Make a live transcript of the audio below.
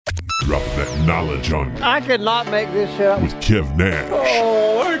Dropping that knowledge on you. I could not make this shit up. With Kev Nash.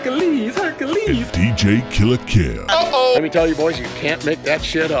 Oh, Hercules. And DJ Killer Kev. Let me tell you, boys, you can't make that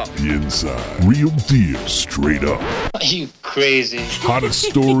shit up. The Inside. Real deal, straight up. Are you crazy? Hottest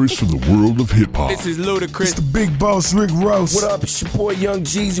stories from the world of hip-hop. This is Ludacris. It's the big boss, Rick Ross. What up? It's your boy, Young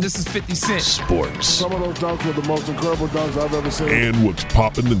Jeezy. This is 50 Cent. Sports. Some of those dunks were the most incredible dunks I've ever seen. And what's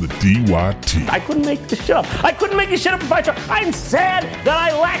popping in the DYT. I couldn't make this shit up. I couldn't make this shit up if I tried. I'm sad that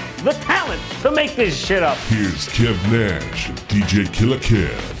I lack the talent to make this shit up. Here's Kev Nash and DJ Killer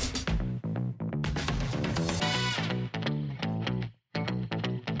Kev.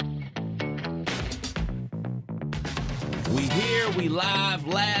 We live,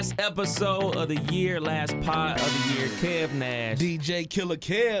 last episode of the year, last pod of the year. Kev Nash, DJ Killer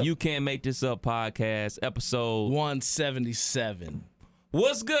Kev. You Can't Make This Up podcast, episode 177.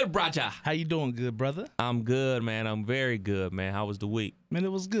 What's good, brother? How you doing, good brother? I'm good, man. I'm very good, man. How was the week? Man,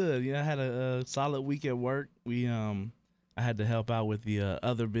 it was good. I had a solid week at work. I had to help out with the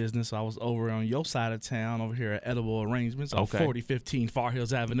other business. So I was over on your side of town, over here at Edible Arrangements on 4015 Far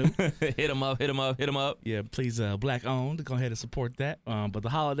Hills Avenue. Hit them up. Yeah, please, black owned. Go ahead and support that. But the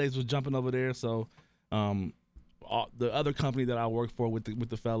holidays was jumping over there, so the other company that I work for with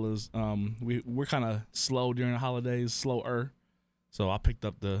the fellas, we're kind of slow during the holidays, slower. So I picked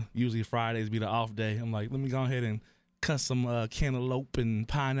up usually Fridays be the off day. I'm like, let me go ahead and cut some cantaloupe and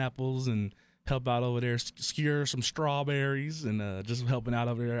pineapples and help out over there, skewer some strawberries and just helping out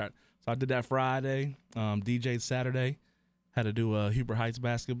over there. So I did that Friday, DJ'd Saturday. Had to do Huber Heights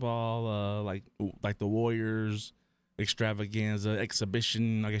basketball, like the Warriors extravaganza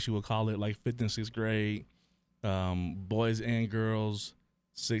exhibition, I guess you would call it, like 5th and 6th grade, boys and girls.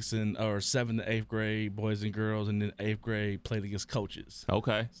 7th to 8th grade, boys and girls, and then 8th grade played against coaches.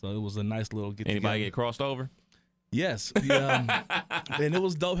 Okay. So it was a nice little get-together. Anybody get crossed over? Yes. And it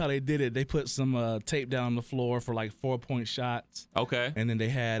was dope how they did it. They put some tape down on the floor for like 4-point shots. Okay. And then they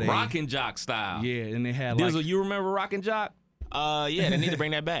had Rockin' Jock style. Yeah, and they had Dizzle, you remember Rockin' Jock? Yeah, they need to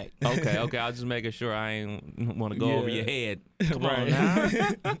bring that back. Okay. I was just making sure I ain't want to go over your head. Come on now.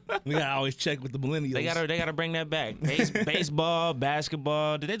 We gotta always check with the millennials. They gotta bring that back. Baseball,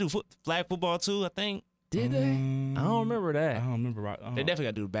 basketball. Did they do flag football too? I think. Did they? I don't remember that. I don't remember. They definitely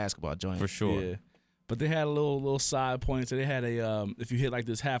gotta do the basketball joint for sure. Yeah. But they had a little side point. So they had if you hit like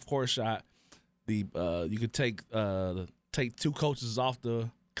this half court shot, you could take 2 coaches off the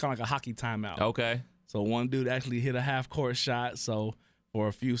kind of like a hockey timeout. Okay. So one dude actually hit a half court shot. So for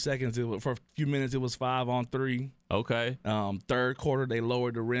a few minutes, it was 5-on-3. Okay. Third quarter, they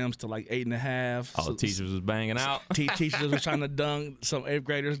lowered the rims to like 8.5. All the teachers was banging out. Teachers was trying to dunk. Some 8th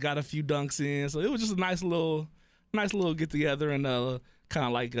graders got a few dunks in. So it was just a nice little get together and kind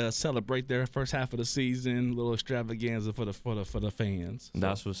of like celebrate their first half of the season. Little extravaganza for the fans. So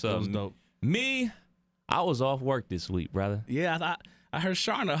that's what's up. That was dope. Me, I was off work this week, brother. Yeah, I heard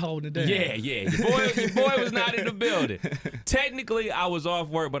Sharna holding it down. Yeah. Your boy was not in the building. Technically, I was off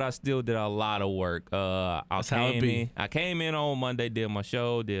work, but I still did a lot of work. I came in on Monday, did my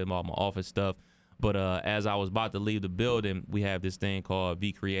show, did all my office stuff. But as I was about to leave the building, we have this thing called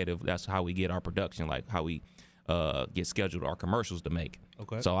Be Creative. That's how we get our production, like how we get scheduled our commercials to make.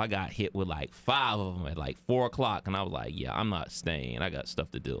 Okay. So I got hit with like 5 of them at like 4 o'clock, and I was like, yeah, I'm not staying. I got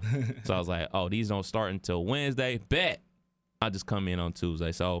stuff to do. So I was like, oh, these don't start until Wednesday. Bet. I just come in on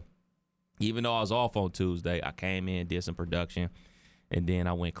Tuesday. So even though I was off on Tuesday, I came in, did some production, and then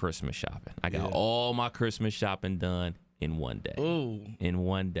I went Christmas shopping. I got all my Christmas shopping done in one day. Ooh. In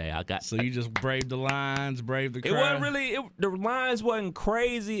one day. So you just braved the lines, braved the crowd? It wasn't really, the lines wasn't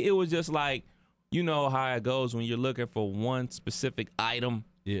crazy. It was just like, you know how it goes when you're looking for one specific item.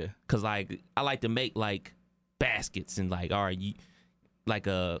 Yeah. Because like I like to make like baskets and like, all right, like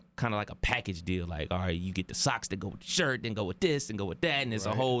a kind of like a package deal. Like, all right, you get the socks that go with the shirt, then go with this, and go with that, and it's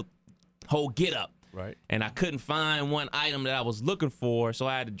a whole get up. Right. And I couldn't find one item that I was looking for, so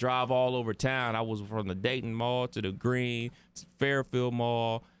I had to drive all over town. I was from the Dayton Mall to the Green, to Fairfield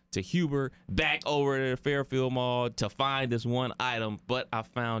Mall, to Huber, back over to the Fairfield Mall to find this one item, but I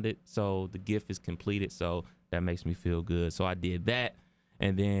found it, so the gift is completed, so that makes me feel good. So I did that,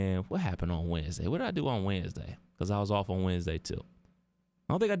 and then what happened on Wednesday? What did I do on Wednesday? Because I was off on Wednesday, too.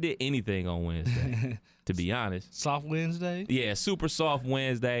 I don't think I did anything on Wednesday, to be honest. Soft Wednesday? Yeah, super soft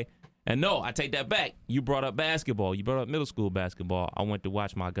Wednesday. And no, I take that back. You brought up basketball. You brought up middle school basketball. I went to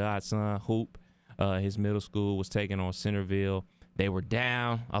watch my godson hoop. His middle school was taking on Centerville. They were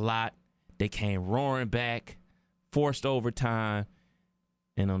down a lot. They came roaring back, forced overtime,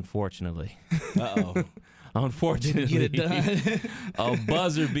 and unfortunately, unfortunately, get it done. a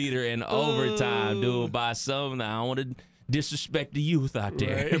buzzer beater in overtime, dude, by some. I don't want to disrespect the youth out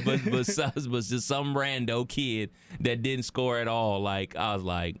there, but just some rando kid that didn't score at all. Like I was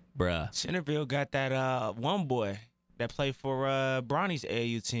like, bruh. Centerville got that one boy that played for Bronny's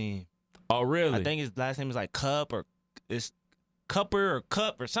AAU team. Oh really? I think his last name is like Cup or it's Cupper or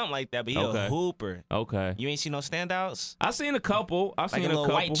Cup or something like that. But he a hooper. Okay. You ain't seen no standouts? I seen a couple. I've Like seen a little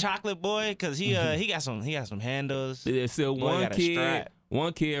couple. white chocolate boy, cause he got some handles. There's still Boy one got a kid. strap.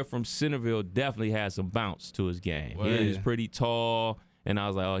 One kid from Centerville definitely has some bounce to his game. Wow. He was pretty tall, and I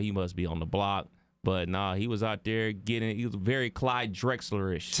was like, oh, he must be on the block. But nah, he was out there getting. He was very Clyde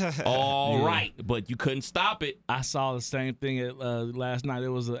Drexler-ish. All right, but you couldn't stop it. I saw the same thing at, last night. It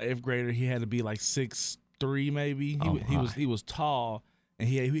was an 8th grader. He had to be like 6'3", maybe. He was tall, and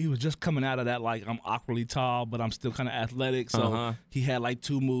he was just coming out of that like I'm awkwardly tall, but I'm still kind of athletic. So he had like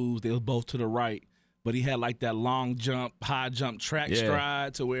 2 moves. They was both to the right, but he had like that long jump, high jump track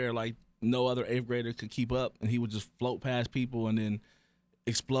stride to where like no other 8th grader could keep up, and he would just float past people and then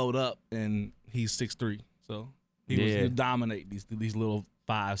explode up. And he's 6'3", so he would dominate these little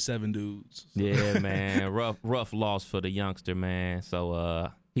 5'7" dudes. So. Yeah, man. rough loss for the youngster, man. So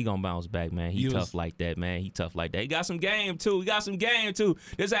he gonna bounce back, man. He tough like that, man. He tough like that. He got some game too.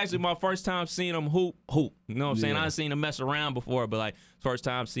 This is actually my first time seeing him hoop. You know what I'm saying? I done seen him mess around before, but like first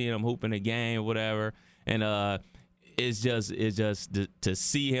time seeing him hoop in a game, whatever. And it's just to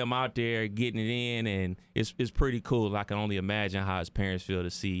see him out there getting it in, and it's pretty cool. I can only imagine how his parents feel to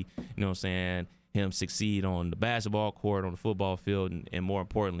see, you know what I'm saying, him succeed on the basketball court, on the football field, and more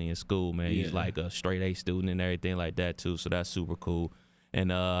importantly in school, man. He's like a straight A student and everything like that too, so that's super cool. And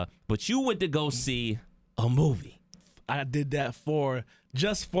but you went to go see a movie. I did that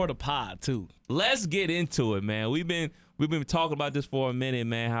just for the pod too. Let's get into it, man. We've been talking about this for a minute,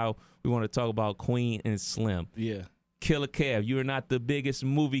 man, how we want to talk about Queen and Slim. Yeah. Killer Kev, you're not the biggest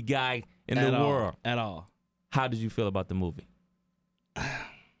movie guy in the world. At all. How did you feel about the movie?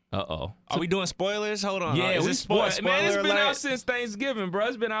 Uh-oh. Are we doing spoilers? Hold on. Yeah, Is we this spoiled. Man, it's been alert? out since Thanksgiving, bro.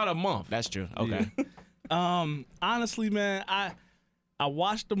 It's been out a month. That's true. Okay. Honestly, man, I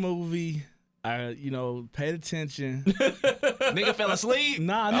watched the movie. I paid attention. Nigga fell asleep.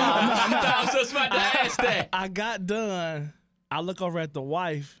 Nah. I was just about to ask that. I got done. I look over at the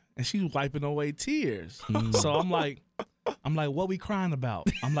wife, and she's wiping away tears. So I'm like, what we crying about?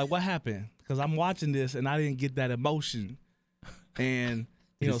 I'm like, what happened? Because I'm watching this, and I didn't get that emotion. And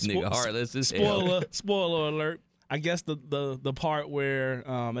This nigga heartless as hell. spoiler alert. I guess the part where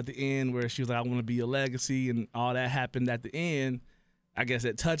at the end where she was like, I want to be a legacy, and all that happened at the end, I guess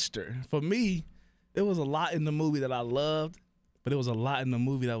it touched her. For me, there was a lot in the movie that I loved, but it was a lot in the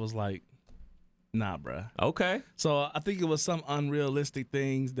movie that was like, nah, bruh. Okay. So I think it was some unrealistic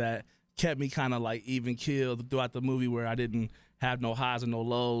things that kept me kind of like even keeled throughout the movie, where I didn't have no highs and no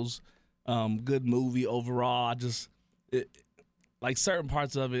lows. Good movie overall. Like certain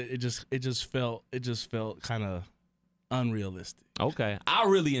parts of it, it just felt kind of unrealistic. Okay. I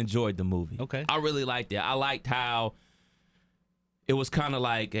really enjoyed the movie. Okay. I really liked it. I liked how it was kind of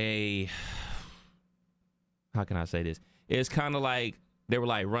like how can I say this? It's kind of like they were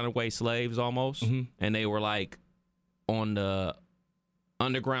like runaway slaves almost, and they were like on the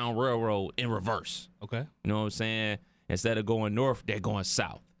Underground Railroad in reverse. Okay. You know what I'm saying? Instead of going north, they're going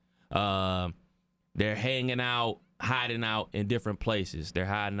south. They're hanging out, hiding out in different places. They're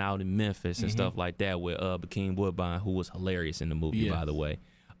hiding out in Memphis and stuff like that with Bakeem Woodbine, who was hilarious in the movie, by the way.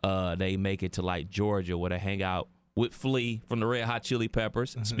 They make it to like Georgia, where they hang out with Flea from the Red Hot Chili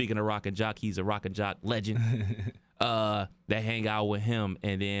Peppers. Speaking of Rock and Jock, he's a Rock and Jock legend. They hang out with him,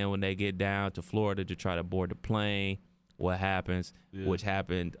 and then when they get down to Florida to try to board the plane, what happens, which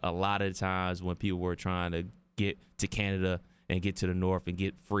happened a lot of times when people were trying to get to Canada and get to the north and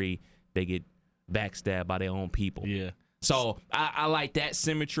get free, they get backstabbed by their own people. Yeah. So I like that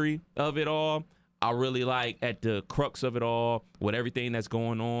symmetry of it all. I really like at the crux of it all, with everything that's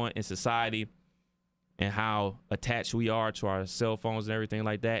going on in society and how attached we are to our cell phones and everything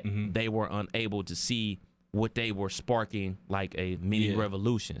like that, they were unable to see what they were sparking, like a mini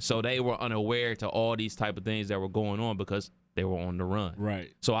revolution. So they were unaware to all these type of things that were going on because they were on the run.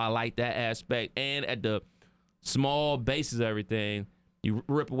 Right. So I like that aspect. And at the small basis of everything, you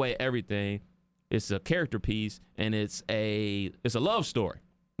rip away everything. It's a character piece, and it's a love story.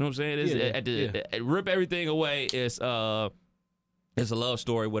 You know what I'm saying? Rip everything away. It's a love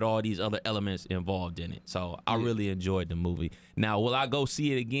story with all these other elements involved in it. So I really enjoyed the movie. Now, will I go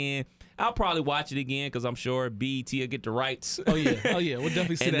see it again? I'll probably watch it again because I'm sure BET will get the rights. Oh yeah. We'll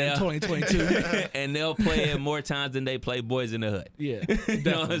definitely see that in 2022. And they'll play it more times than they play Boys in the Hood. Yeah. You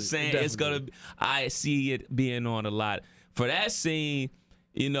know what I'm saying? It's gonna. I see it being on a lot. For that scene,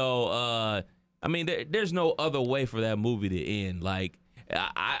 I mean, there's no other way for that movie to end. Like,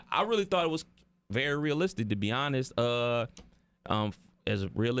 I really thought it was very realistic, to be honest. As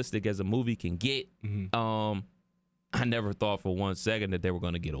realistic as a movie can get. I never thought for 1 second that they were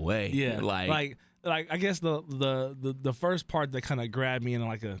going to get away. Yeah, like I guess the first part that kind of grabbed me and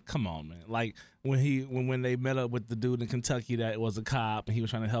like come on, man. Like when they met up with the dude in Kentucky that was a cop and he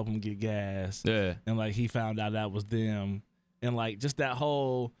was trying to help him get gas. Yeah. And like he found out that was them, and like just that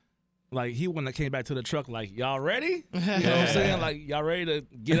whole. Like, he wouldn't have came back to the truck like, y'all ready? You know what I'm saying? Like, y'all ready to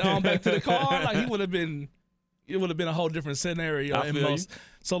get on back to the car? Like, it would have been a whole different scenario.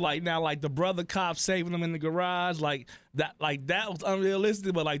 So, like, now, like, the brother cop saving them in the garage, like that was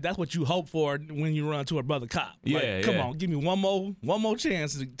unrealistic, but, like, that's what you hope for when you run to a brother cop. Like, come on, give me one more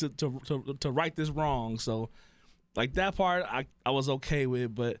chance to right this wrong. So, like, that part I was okay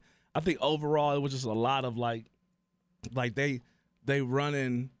with, but I think overall it was just a lot of, like they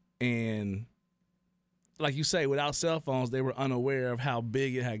running. And like you say, without cell phones, they were unaware of how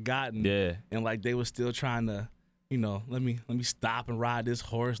big it had gotten. Yeah. And like they were still trying to, let me stop and ride this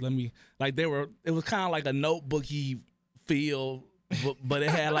horse. It was kind of like a notebooky feel, but it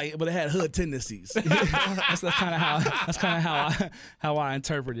had hood tendencies. That's kind of how I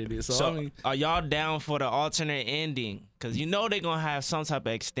interpreted it. So I mean, are y'all down for the alternate ending? Because they're gonna have some type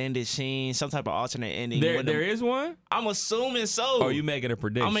of extended scene, some type of alternate ending. There is one? I'm assuming so. Or are you making a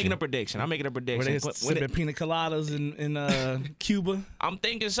prediction? I'm making a prediction. Where they sipping pina coladas in Cuba? I'm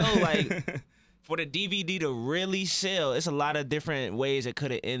thinking so. Like, for the DVD to really sell, it's a lot of different ways it could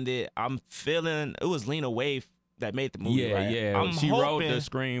have ended. I'm feeling it was Lena Waithe that made the movie. Yeah. She wrote the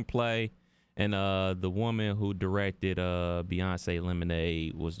screenplay, and the woman who directed Beyonce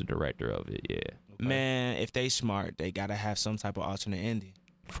Lemonade was the director of it. Yeah. Okay. Man, if they smart, they gotta have some type of alternate ending.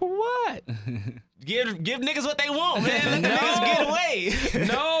 For what? Give niggas what they want, man. Let the niggas get away.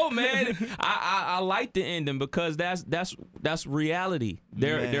 No, man. I like the ending because that's reality.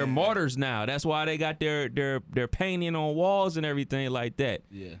 They're martyrs now. That's why they got their painting on walls and everything like that.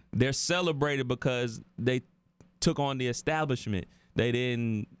 Yeah. They're celebrated because they took on the establishment. They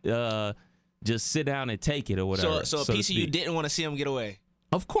didn't just sit down and take it or whatever. So a piece of you didn't want to see them get away.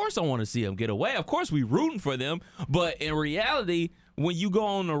 Of course I want to see them get away. Of course we rooting for them. But in reality, when you go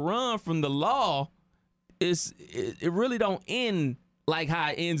on the run from the law, it really don't end like how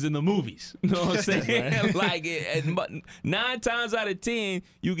it ends in the movies. You know what I'm saying? Like 9 times out of 10,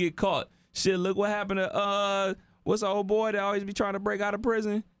 you get caught. Shit, look what happened to what's the old boy that always be trying to break out of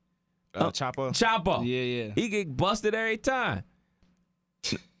prison? Chopper. Yeah. He get busted every time.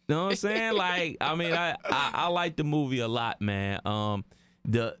 You know what I'm saying? Like, I mean, I like the movie a lot, man.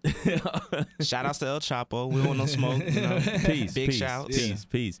 Shout outs to El Chapo. We don't want no smoke. Big shouts.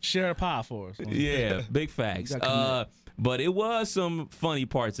 Peace. Share a pie for us. Yeah, big facts. But it was some funny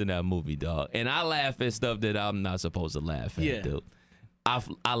parts in that movie, dog. And I laugh at stuff that I'm not supposed to laugh at, dude.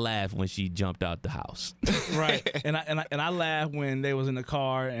 I laughed when she jumped out the house. Right. And I laughed when they was in the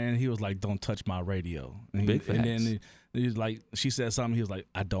car and he was like, "Don't touch my radio." And Big facts. And then he was like, she said something. He was like,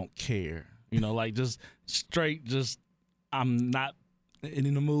 "I don't care." Like just straight. Just I'm not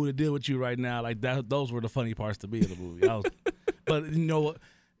in the mood to deal with you right now. Like that. Those were the funny parts to me of the movie. But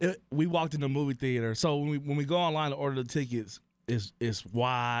we walked in the movie theater. So when we go online to order the tickets, it's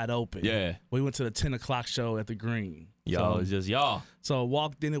wide open. Yeah. We went to the 10 o'clock show at the Green. Y'all, it's just y'all. So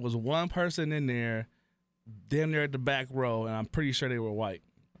walked in, it was one person in there, damn near at the back row, and I'm pretty sure they were white.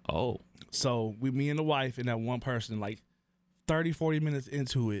 Oh. So me and the wife and that one person, like 30, 40 minutes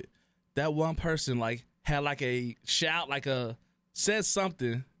into it, that one person like had like a shout, said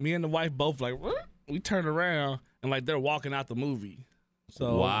something. Me and the wife both like, what? We turned around and like they're walking out the movie.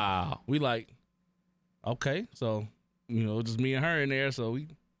 So wow. We like, okay. So, just me and her in there. So we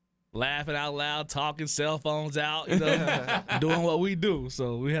laughing out loud, talking, cell phones out, doing what we do.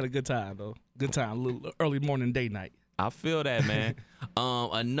 So we had a good time, though. Good time, a little early morning, date night. I feel that, man.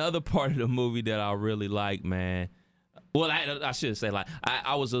 Another part of the movie that I really like, man. Well, I should say, like,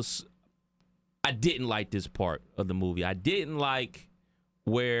 I didn't like this part of the movie. I didn't like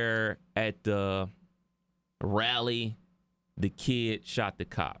where at the rally the kid shot the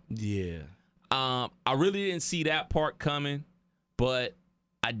cop. Yeah. I really didn't see that part coming, but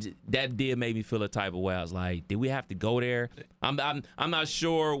that did make me feel a type of way. I was like, did we have to go there? I'm not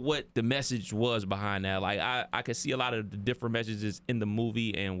sure what the message was behind that. Like I could see a lot of the different messages in the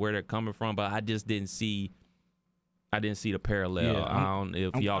movie and where they're coming from, but I just didn't see the parallel. Yeah, I don't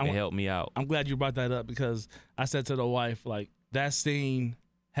know if y'all can help me out. I'm glad you brought that up because I said to the wife, like, that scene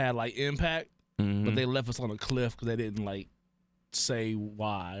had like impact, but they left us on a cliff because they didn't like say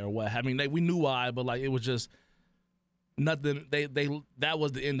why or what. I mean, we knew why, but like it was just nothing. They that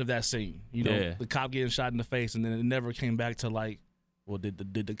was the end of that scene. You know, Yeah. the cop getting shot in the face, and then it never came back to like, well, did the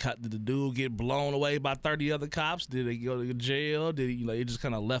dude get blown away by 30 other cops? Did he go to jail? Did he, it just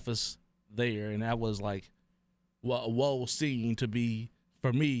kind of left us there, and that was like, a whoa scene to be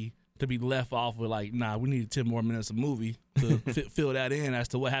for me to be left off with like, nah, we need 10 more minutes of movie to fill that in as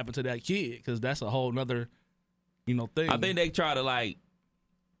to what happened to that kid, because that's a whole nother, thing. I think they try to like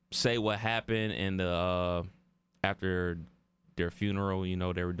say what happened in the after their funeral.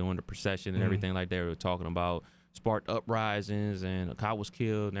 They were doing the procession and everything like that. They were talking about sparked uprisings and a cop was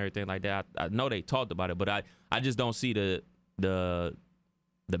killed and everything like that. I know they talked about it, but I just don't see the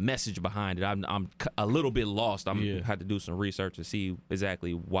message behind it. I'm a little bit lost. Had to do some research to see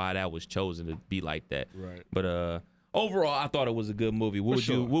exactly why that was chosen to be like that. Right. But overall, I thought it was a good movie. What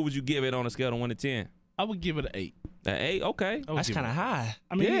would you give it on a scale of 1 to 10? I would give it an 8. An 8? Okay. That's kind of high.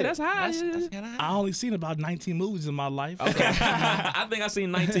 I mean, Yeah, that's high. That's kind of high. I only seen about 19 movies in my life. Okay. I think I've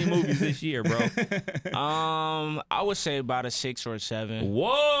seen 19 movies this year, bro. I would say about a 6 or a 7.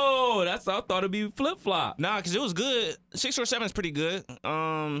 Whoa, I thought it'd be flip flop. Nah, because it was good. 6 or 7 is pretty good.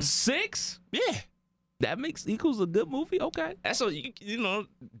 6? Yeah. That equals a good movie. Okay. That's so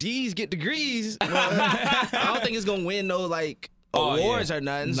D's get degrees. I don't think it's gonna win no awards or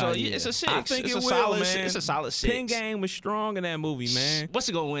nothing. So it's a 6. I think it's it a will, solid, man. It's a solid 6. Pin Game was strong in that movie, man. What's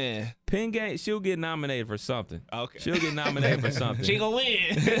it gonna win? Pin Game, she'll get nominated for something. Okay. She'll get nominated for something. She ain't gonna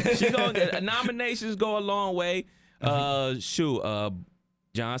win. She gonna get nominations. Go a long way. John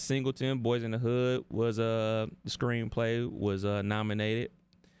Singleton, Boys in the Hood was the screenplay was nominated.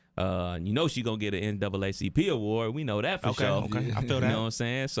 She gonna get an NAACP award. We know that for sure. Okay, I feel that. You know what I'm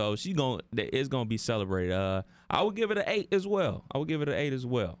saying? So it's gonna be celebrated. I would give it an 8 as well.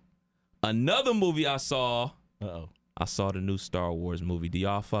 Another movie I saw. I saw the new Star Wars movie. Do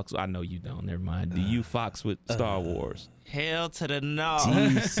y'all fucks? I know you don't. Never mind. Do you fox with Star Wars? Hell to the no.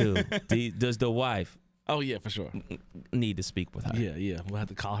 These two. Does the wife Oh yeah, for sure. need to speak with her? Yeah. We'll have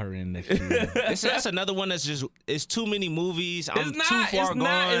to call her in next year. That's another one that's just it's too many movies. I'm It's not. too far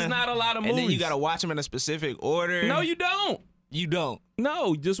gone. It's not a lot of and movies. then you gotta watch them in a specific order. No, you don't. You don't.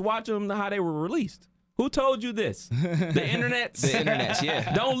 No, just watch them how they were released. Who told you this? The internets? The internets,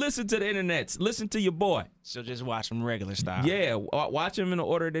 yeah. Don't listen to the internets. Listen to your boy. So just watch them regular style. Yeah, watch them in the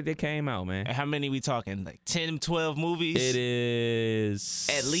order that they came out, man. And how many we talking? Like 10, 12 movies? It is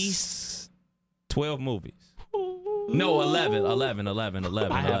At least 12 movies. No, 11.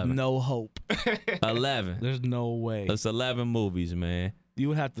 I have no hope. 11. There's no way. It's 11 movies, man. You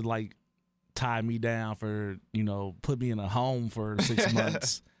would have to tie me down for put me in a home for 6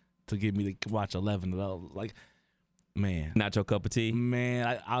 months to get me to watch 11 of those. Man, Not your cup of tea?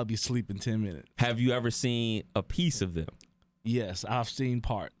 man, I'll be sleeping 10 minutes. Have you ever seen a piece of them? Yes, I've seen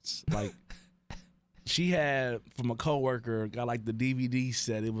parts. She had from a coworker got the DVD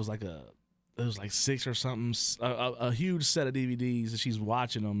set. It was it was 6 or something, a huge set of DVDs, and she's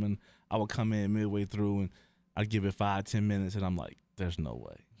watching them, and I would come in midway through, and I'd give it 5-10 minutes, and I'm like, there's no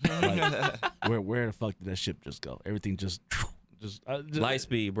way. Where the fuck did that ship just go? Everything just Light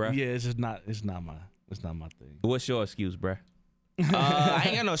speed, bruh. Yeah, it's not my thing. What's your excuse, bruh? I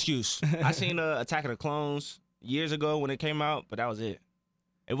ain't got no excuse. I seen Attack of the Clones years ago when it came out, but that was it.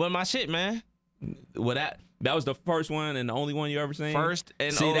 It wasn't my shit, man. Well, that was the first one and the only one you ever seen? First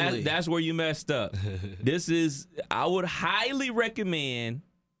and See, only. that's where you messed up. I would highly recommend,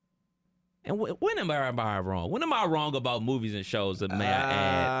 and when am I wrong? When am I wrong about movies and shows that may I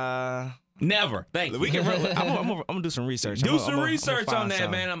add? Never. Thank you. We can. I'm gonna do some research. Do I'm some gonna research find on that,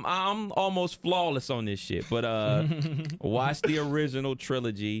 some. man. I'm almost flawless on this shit. But watch the original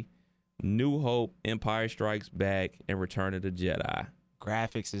trilogy, New Hope, Empire Strikes Back, and Return of the Jedi.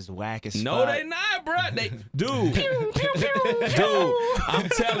 Graphics is whack as No, fuck. they not, bro. Dude, I'm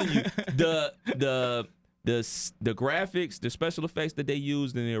telling you, the graphics, the special effects that they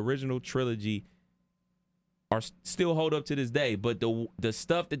used in the original trilogy are still hold up to this day. But the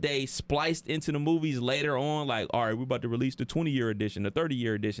stuff that they spliced into the movies later on, all right, we're about to release the 20-year edition, the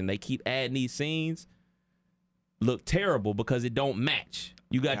 30-year edition. They keep adding these scenes, look terrible because it don't match.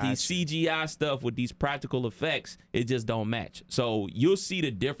 You got these CGI stuff with these practical effects. It just don't match. So you'll see the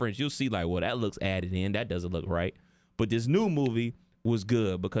difference. You'll see well, that looks added in. That doesn't look right. But this new movie was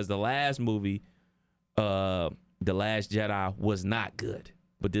good because the last movie, The Last Jedi, was not good.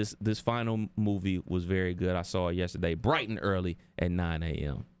 But this final movie was very good. I saw it yesterday, bright and early at 9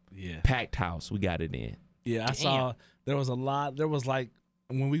 a.m. Yeah. Packed house. We got it in. Yeah, I saw there was a lot. There was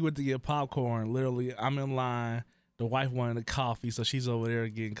when we went to get popcorn, literally, I'm in line. The wife wanted a coffee, so she's over there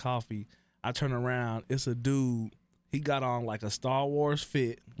getting coffee. I turn around. It's a dude. He got on a Star Wars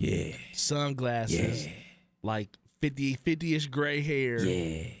fit. Yeah. Sunglasses. 50-ish gray hair.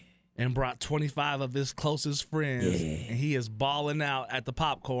 Yeah. And brought 25 of his closest friends. Yeah. And he is balling out at the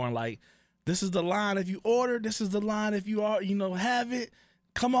popcorn like, this is the line if you order. This is the line if you are, have it.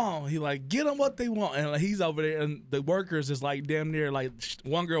 Come on. He like, get them what they want. And like, he's over there, and the workers is like damn near like,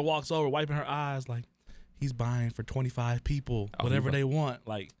 one girl walks over wiping her eyes like, he's buying for 25 people, whatever they want.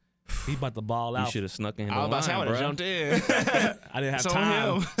 Like, he about to ball out. You should have snuck in the I was about to say, I line, would have bro. jumped in. I didn't have So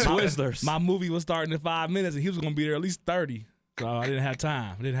time. him. Twizzlers. My movie was starting in 5 minutes, and he was going to be there at least 30. So I didn't have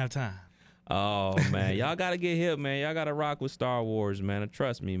time. Oh, man. Y'all got to get hip, man. Y'all got to rock with Star Wars, man.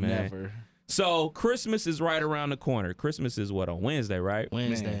 Trust me, man. Never. So Christmas is right around the corner. Christmas is what, on Wednesday, right?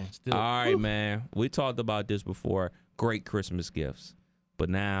 Wednesday. Man, still, All right, man. We talked about this before. Great Christmas gifts. But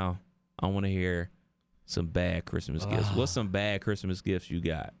now I want to hear some bad Christmas gifts. What's some bad Christmas gifts you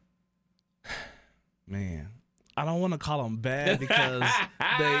got? man, I don't want to call them bad because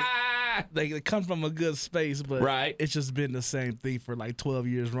they come from a good space, but Right. it's just been the same thing for like 12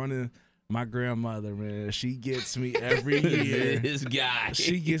 years running. My grandmother, man, she gets me every year. This guy.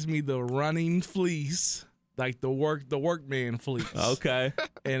 She gives me the running fleece, like the workman fleece. Okay.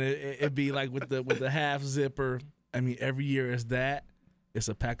 And it'd be like with the half zipper. I mean, every year it's that. It's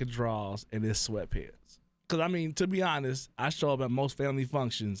a pack of drawers and it's sweatpants. Because, I mean, to be honest, I show up at most family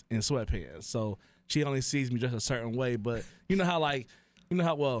functions in sweatpants. So she only sees me just a certain way. But you know how,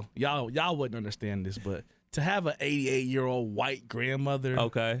 well, y'all wouldn't understand this, but to have an 88-year-old white grandmother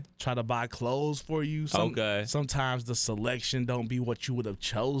Okay. try to buy clothes for you, sometimes the selection don't be what you would have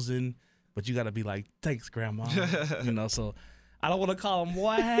chosen, but you got to be like, thanks, Grandma. So I don't want to call them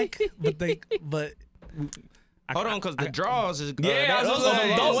whack, but Hold on, because the draws is Yeah, those those are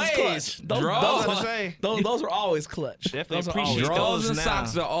are long is ways. clutch. Draws. Those are always clutch. Definitely Those are appreciate always those. Drawers and now.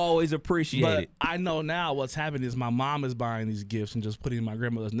 socks are always But appreciated. I know now what's happening is my mom is buying these gifts and just putting my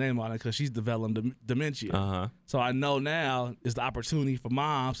grandmother's name on it because she's developing dementia. Uh-huh. So I know now is the opportunity for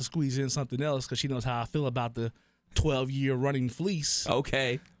moms to squeeze in something else because she knows how I feel about the 12-year running fleece,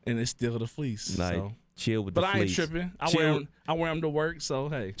 Okay. and it's still the fleece. Like, So. chill with the But I ain't fleece. tripping. I wear them to work, so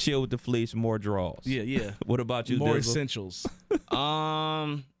hey. Chill with the fleece, more draws. Yeah. What about you, More Dizzle? essentials.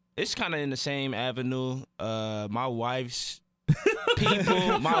 It's kind of in the same avenue. My wife's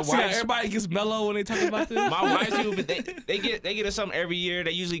people, my See how wife's everybody gets mellow when they talk about this. my wife's people, but they get us something every year.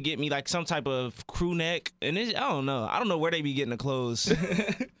 They usually get me like some type of crew neck, and I don't know where they be getting the clothes,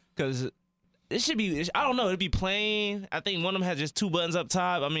 because it should be, I don't know, it'd be plain. I think one of them has just 2 buttons up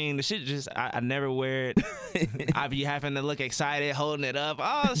top. I mean, the shit just, I never wear it. I be having to look excited, holding it up.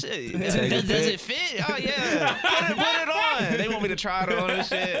 Oh, shit. Does it fit? Oh, yeah. Put it on. They want me to try it on and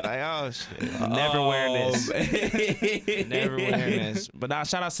shit. Like, oh, shit. Never wearing this. Never wearing this. But now,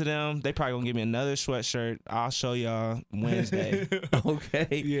 shout out to them. They probably gonna give me another sweatshirt. I'll show y'all Wednesday.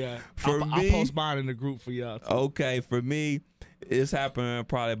 Okay. Yeah. For I'll me- post mine in the group for y'all. Too. Okay, for me, it's happened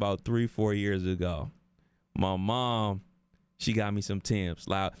probably about 3-4 years ago. My mom, she got me some Timbs.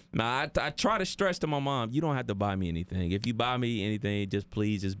 Like, now I try to stress to my mom, you don't have to buy me anything. If you buy me anything, just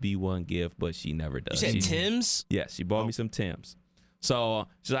be one gift. But she never You does. said She- Tim's? Yes, she bought me some Timbs. So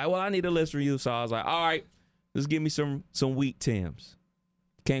she's like, well, I need a list from you. So I was like, all right, let's give me some wheat Timbs.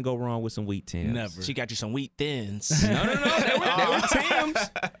 Can't go wrong with some wheat Timbs. Never. She got you some wheat thins. No, they were Timbs.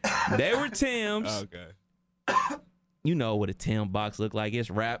 They were Timbs. Okay. You know what a Tim box look like. It's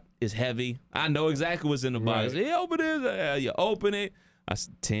wrapped. It's heavy. I know exactly what's in the box. Right. You open it. You open it. I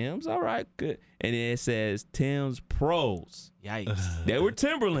said, Tim's? All right, good. And then it says Tim's Pros. Yikes. They were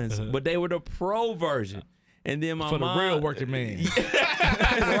Timberlands, but they were the pro version. And then my For the mom, real working man.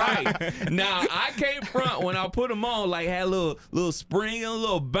 right. Now, I came front when I put them on, like had a little spring and a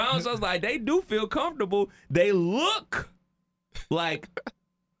little bounce. I was like, they do feel comfortable. They look like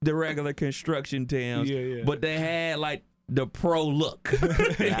the regular construction Timbs, Yeah. but they had like the pro look.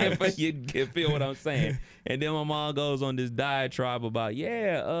 If you can feel what I'm saying. And then my mom goes on this diatribe about,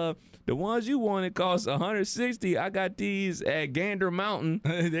 the ones you wanted cost $160. I got these at Gander Mountain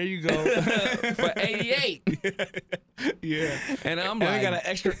There you go. for $88. Yeah. And I'm And like, I got an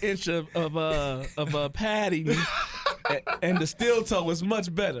extra inch of padding, and the steel toe is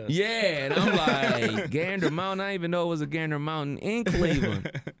much better. yeah. And I'm like, Gander Mountain? I didn't even know it was a Gander Mountain in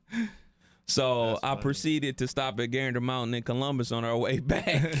Cleveland. So I proceeded to stop at Gander Mountain in Columbus on our way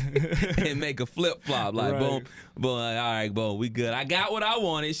back and make a flip flop. Like, Right. boom, all right, boom, we good. I got what I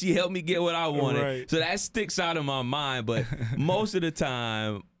wanted. She helped me get what I wanted. Right. So that sticks out in my mind. But most of the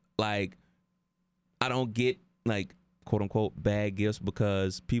time, like, I don't get, like, quote unquote, bad gifts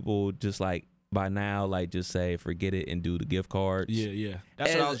because people just, like, by now, like, just say, forget it and do the gift cards. Yeah.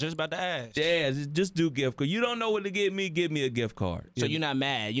 That's what I was just about to ask. Yeah, just do gift cards. You don't know what to give me a gift card. So you're not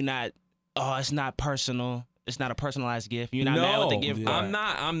mad. You're not, oh, it's not personal. It's not a personalized gift. You're not mad with the gift card.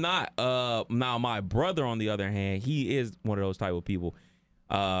 I'm not. Now my brother, on the other hand, he is one of those type of people.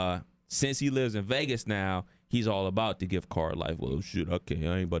 Since he lives in Vegas now, he's all about the gift card life. Well, shit, okay,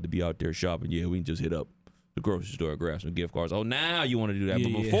 I ain't about to be out there shopping. Yeah, we can just hit up the grocery store and grab some gift cards. Oh, now you want to do that.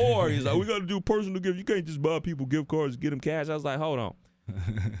 But before, he's like, we got to do personal gifts. You can't just buy people gift cards and get them cash. I was like, hold on.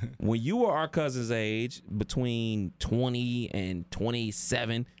 When you were our cousin's age, between 20 and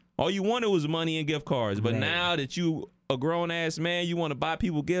 27, all you wanted was money and gift cards. But now that you a grown-ass man, you want to buy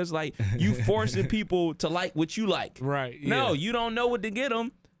people gifts, like, you forcing people to like what you like. Right. Yeah. No, you don't know what to get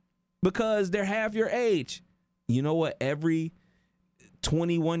them because they're half your age. You know what every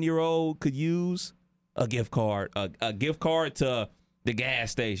 21-year-old could use? A gift card. A gift card to the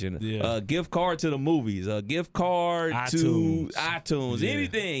gas station. Yeah. A gift card to the movies. A gift card to iTunes. Yeah.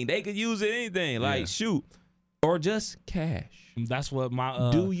 Anything. They could use it, anything. Like, shoot. Or just cash. That's what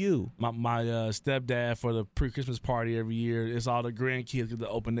my do you? My stepdad, for the pre-Christmas party every year, it's all the grandkids get to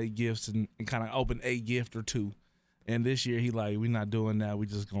open their gifts and kind of open a gift or two. And this year he like, we're not doing that. We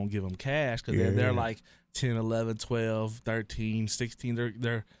just gonna give them cash because they're like 10, 11, 12, 13, 16.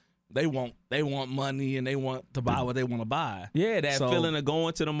 They want money and they want to buy what they want to buy. Yeah, that feeling of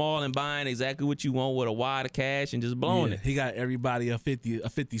going to the mall and buying exactly what you want with a wad of cash and just blowing it. He got everybody a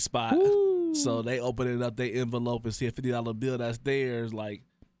 50 spot. Ooh. So they open it up, they envelope and see a $50 bill that's theirs. Like,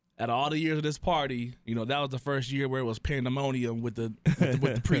 out of all the years of this party, you know, that was the first year where it was pandemonium with the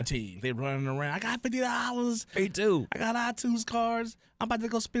preteen. They running around. I got $50. Me too. I got iTunes cards. I'm about to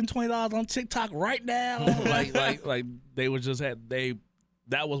go spend $20 on TikTok right now. like they was just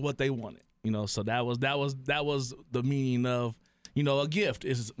that was what they wanted, you know. So that was the meaning of, you know, a gift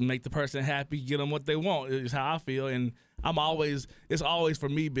is make the person happy, get them what they want. Is how I feel, and it's always for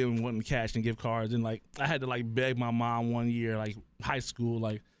me been wanting cash and gift cards, and like I had to like beg my mom one year, like high school,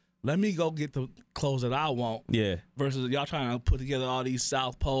 like, let me go get the clothes that I want. Yeah. Versus y'all trying to put together all these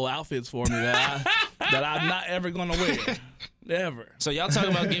South Pole outfits for me that I'm not ever gonna wear. Never. So y'all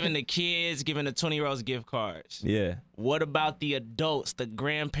talking about giving the kids, giving the 20-year-olds gift cards. Yeah. What about the adults, the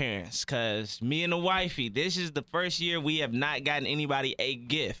grandparents? Because me and the wifey, this is the first year we have not gotten anybody a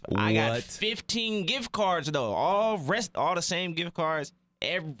gift. What? I got 15 gift cards, though. All the same gift cards.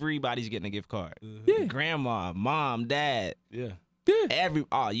 Everybody's getting a gift card. Yeah. Grandma, mom, dad. Yeah. Yeah.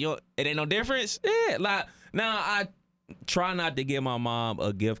 It ain't no difference? Yeah. Like, now I try not to give my mom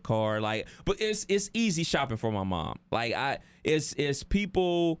a gift card, like, but it's easy shopping for my mom. Like, it's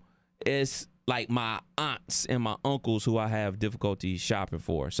like my aunts and my uncles who I have difficulty shopping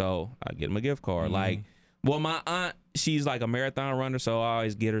for, so I get them a gift card. Like, well, my aunt, she's like a marathon runner, so I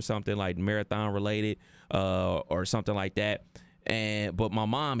always get her something like marathon related, or something like that. But my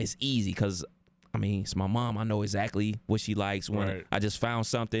mom is easy because, I mean, it's my mom. I know exactly what she likes. When I just found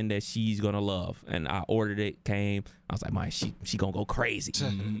something that she's gonna love, and I ordered it, came. I was like, man, she gonna go crazy.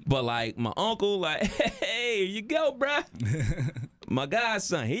 But like my uncle, like, hey, here you go, bruh. My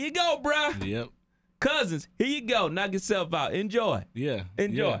godson, here you go, bruh. Yep. Cousins, here you go. Knock yourself out. Enjoy. Yeah.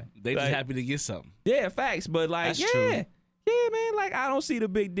 Enjoy. Yeah. They just happy to get something. Yeah, facts. But like, That's yeah, true. yeah, man. Like, I don't see the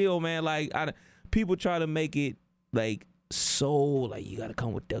big deal, man. Like, people try to make it like so, like, you gotta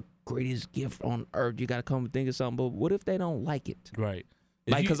come with the greatest gift on earth. You gotta come and think of something. But what if they don't like it? Right.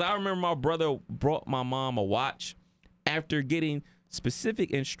 Like, because I remember my brother brought my mom a watch after getting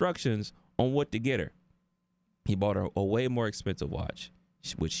specific instructions on what to get her. He bought her a way more expensive watch,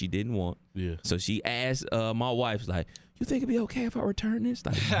 which she didn't want. Yeah. So she asked my wife, like, you think it'd be okay if I return this?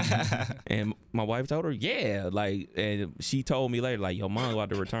 Like, and my wife told her, yeah. Like, and she told me later, like, your mom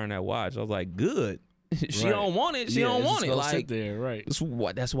about to return that watch. I was like, good. She don't want it. She don't want it. Like, sit there, right?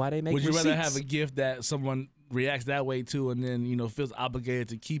 That's why they make. Would you receipts. rather have a gift that someone reacts that way to, and then, you know, feels obligated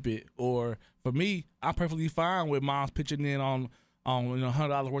to keep it, or for me, I'm perfectly fine with mom's pitching in on you know,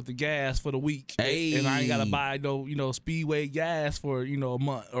 $100 worth of gas for the week, and I ain't gotta buy no Speedway gas for, you know, a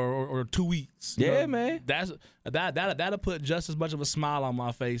month or 2 weeks. Yeah, man. That'll put just as much of a smile on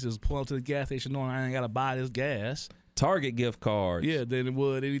my face as pulling up to the gas station knowing I ain't gotta buy this gas. Target gift cards. Yeah, than it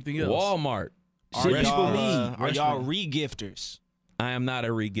would anything else. Walmart. Are y'all re-gifters? I am not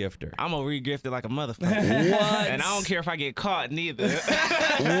a re-gifter. I'm a re-gifter like a motherfucker. What? And I don't care if I get caught neither.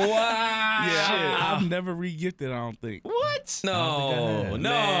 Wow. Yeah, I've never re-gifted, I don't think. What? No.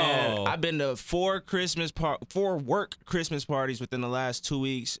 Man, I've been to 4 work Christmas parties within the last 2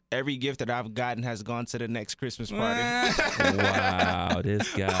 weeks. Every gift that I've gotten has gone to the next Christmas party. Wow,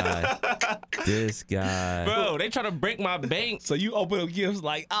 this guy. Bro, they try to break my bank. So you open up gifts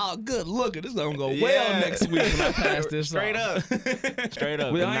like, oh, good looking. This is gonna go well next week when I pass this Straight off. up. Straight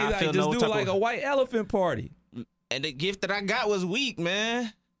up. Well, And I I ain't feel like just no do type like of- a white elephant party. And the gift that I got was weak,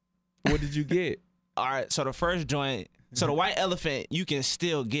 man. What did you get? all right. So the first joint, so the White Elephant, you can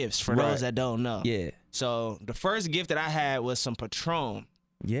steal gifts for Right. those that don't know. Yeah. So the first gift that I had was some Patron.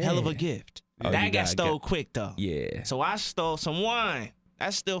 Yeah. Hell of a gift. Oh, you That got gotta stole quick though. Yeah. So I stole some wine.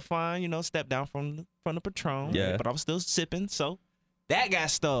 That's still fine, step down from the Patron. Yeah. But I'm still sipping, so that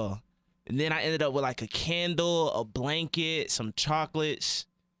got stole. And then I ended up with like a candle, a blanket, some chocolates,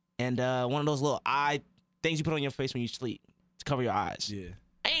 and one of those little eye things you put on your face when you sleep to cover your eyes. Yeah.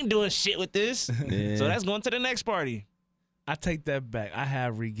 I ain't doing shit with this. Yeah. So that's going to the next party. I take that back. I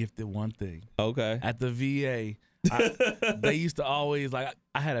have regifted one thing. Okay. At the VA, they used to always, like,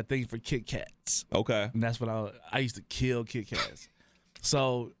 I had a thing for Kit Kats. Okay. And that's what I used to kill Kit Kats.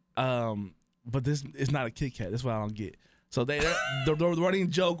 So, but this is not a Kit Kat. That's what I don't get. So the running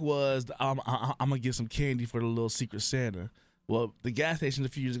joke was, I'm gonna get some candy for the little Secret Santa. Well, the gas station a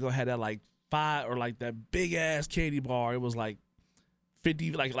few years ago had that like 5 or like that big ass candy bar. It was like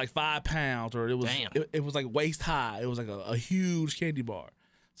 50, like 5 pounds, or it was Damn. it was like waist high. It was like a huge candy bar.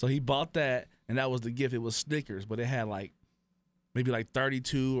 So he bought that, and that was the gift. It was Snickers, but it had like maybe like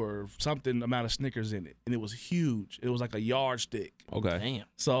 32 or something amount of Snickers in it, and it was huge. It was like a yardstick. Okay. Damn.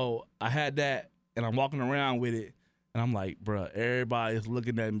 So I had that, and I'm walking around with it, and I'm like, bruh, everybody is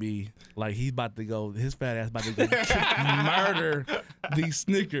looking at me like he's about to go, his fat ass about to go murder these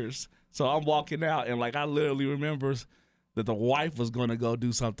Snickers. So I'm walking out, and like I literally remember that the wife was going to go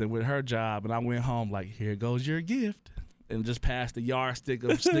do something with her job, and I went home like, here goes your gift. And just passed the yardstick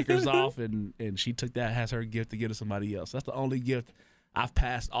of Snickers off, and she took that as her gift to give to somebody else. That's the only gift I've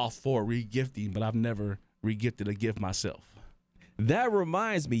passed off for regifting, but I've never regifted a gift myself. That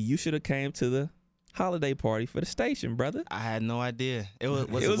reminds me, you should have came to the holiday party for the station, brother. I had no idea. It was it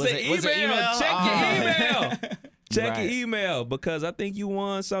was an email. was it email? Check your email. Check Right. your email, because I think you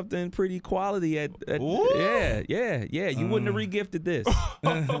won something pretty quality at Ooh. yeah. You wouldn't have regifted this.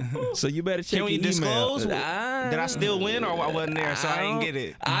 So you better check Can we your email. disclose? Did I still win, or I wasn't there, so I didn't get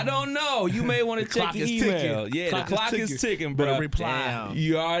it? I don't know. You may want to check clock your is email. ticking. Yeah, Clock the is clock is ticking. ticking, Better bro. reply. Damn.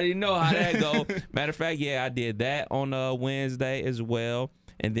 You already know how that go. Matter of fact, yeah, I did that on Wednesday as well.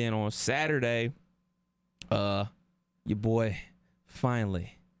 And then on Saturday, your boy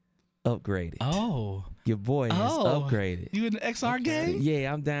finally upgraded. Oh. Your boy has upgraded. You in the XR game?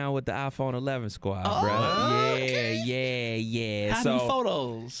 Yeah, I'm down with the iPhone 11 squad, bro. Yeah. How many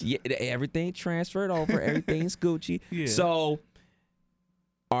photos? Yeah, everything transferred over. Everything's Gucci. Yeah. So,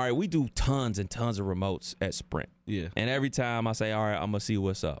 all right, we do tons and tons of remotes at Sprint. Yeah. And every time I say, all right, I'm going to see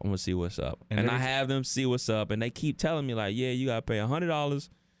what's up. And I have them see what's up. And they keep telling me, like, yeah, you got to pay $100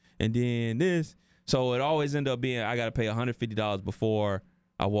 and then this. So it always end up being I got to pay $150 before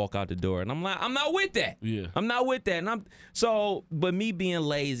I walk out the door. And I'm like, I'm not with that. Yeah. I'm not with that. And but me being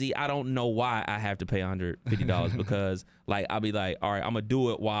lazy, I don't know why I have to pay $150 because like I'll be like, all right, I'm gonna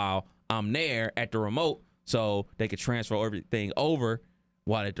do it while I'm there at the remote so they could transfer everything over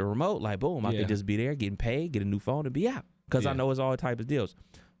while at the remote. Like boom, I Yeah. could just be there getting paid, get a new phone and be out. Because I Yeah. know it's all type of deals.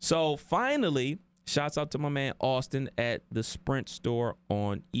 So finally, shouts out to my man Austin at the Sprint store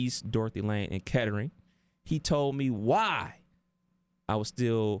on East Dorothy Lane in Kettering. He told me why I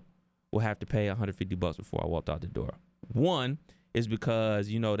will have to pay $150 before I walked out the door. One is because,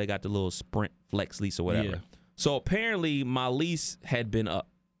 they got the little Sprint Flex lease or whatever. Yeah. So apparently my lease had been up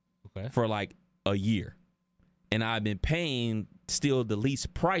for like a year. And I've been paying still the lease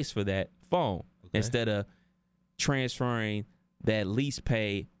price for that phone instead of transferring that lease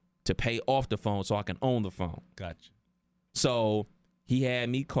pay to pay off the phone so I can own the phone. Gotcha. So he had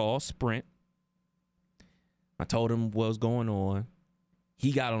me call Sprint. I told him what was going on.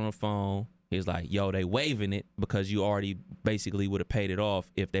 He got on the phone. He was like, yo, they waiving it because you already basically would have paid it off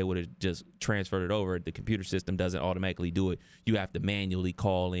if they would have just transferred it over. The computer system doesn't automatically do it. You have to manually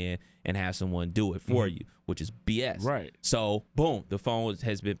call in and have someone do it for you, which is BS. Right. So, boom, the phone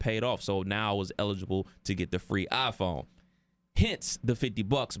has been paid off. So now I was eligible to get the free iPhone. Hence the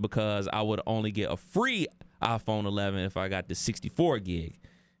 $50 because I would only get a free iPhone 11 if I got the 64 gig.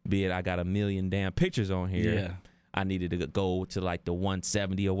 Be it I got a million damn pictures on here. Yeah. I needed to go to like the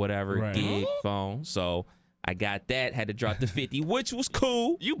 170 or whatever Right. gig phone. So I got that, had to drop the 50, which was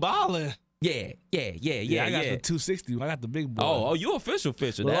cool. You balling. Yeah. I got the 260. I got the big boy. Oh, you official.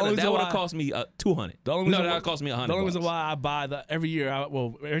 Well, the That only would reason have why- cost me $200. The only No, reason that why- would cost me $100. The only reason why I buy every year,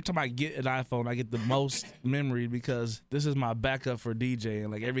 every time I get an iPhone, I get the most memory because this is my backup for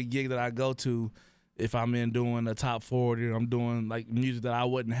DJing. Like every gig that I go to, if I'm in doing a top 40 or I'm doing like music that I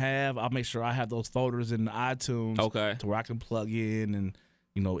wouldn't have, I'll make sure I have those folders in iTunes Okay. to where I can plug in and,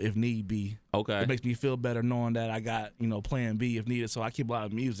 if need be. Okay. It makes me feel better knowing that I got, plan B if needed. So I keep a lot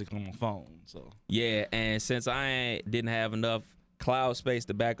of music on my phone. So Yeah, and since I didn't have enough cloud space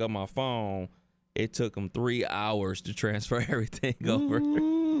to back up my phone, It took him 3 hours to transfer everything over.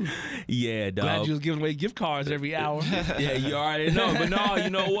 Yeah, dog. Glad you was giving away gift cards every hour. Yeah, you already know. But no, you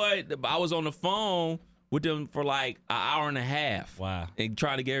know what? I was on the phone with them for like an hour and a half. Wow. And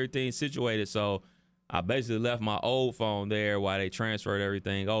trying to get everything situated. So I basically left my old phone there while they transferred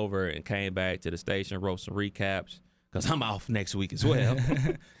everything over and came back to the station, wrote some recaps because I'm off next week as well.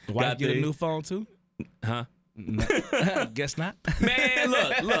 Wife get a new phone too? Huh? Guess not. Man,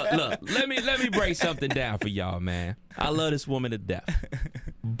 look. Let me break something down for y'all, man. I love this woman to death.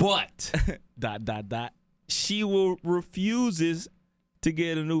 But she refuses to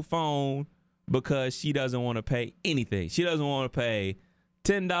get a new phone because she doesn't want to pay anything. She doesn't want to pay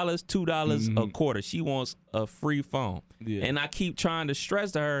 $10, $2 a quarter. She wants a free phone. Yeah. And I keep trying to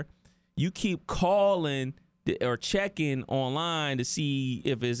stress to her, you keep calling or checking online to see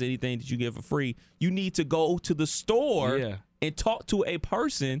if there's anything that you get for free. You need to go to the store and talk to a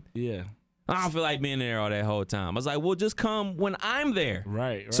person. Yeah. I don't feel like being there all that whole time. I was like, well, just come when I'm there.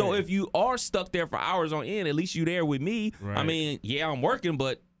 Right. So if you are stuck there for hours on end, at least you there with me. Right. I mean, yeah, I'm working,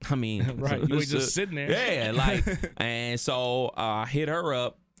 but I mean, right. You ain't just sitting there. Yeah, like, and so I hit her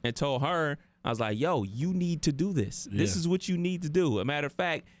up and told her, I was like, yo, you need to do this. Yeah. This is what you need to do. A matter of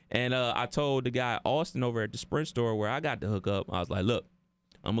fact, and I told the guy, Austin, over at the Sprint store where I got the hookup, I was like, look,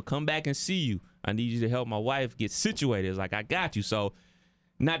 I'm going to come back and see you. I need you to help my wife get situated. It's like, I got you. So,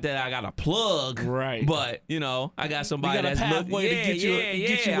 not that I got a plug, right? But, you know, I got somebody you got that's a pathway to get you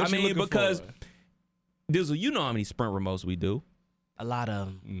what I mean, you're looking because, for. Dizzle, you know how many Sprint remotes we do. A lot of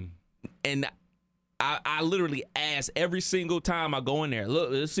them. And I literally ask every single time I go in there,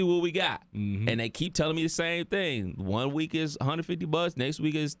 look, let's see what we got. And they keep telling me the same thing. 1 week is $150. Next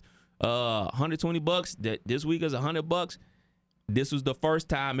week is $120. This week is $100. This was the first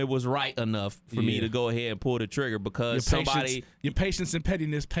time it was right enough for me to go ahead and pull the trigger because your patience and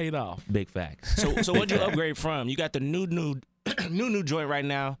pettiness paid off. Big facts. So what'd you upgrade from? You got the new joint right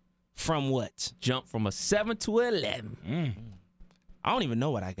now. From what? Jump from a 7 to 11. I don't even know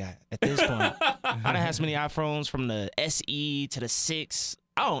what I got at this point. I done had so many iPhones from the SE to the 6.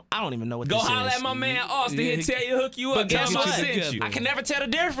 I don't even know what Go this is. holler at my man Austin. He'll tell you, hook you up. But guess Tell him what? I sent you. I can never tell the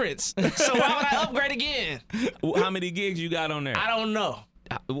difference. So why would I upgrade again? How many gigs you got on there? I don't know.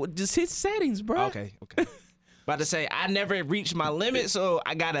 Just hit settings, bro. Okay. About to say, I never reached my limit, so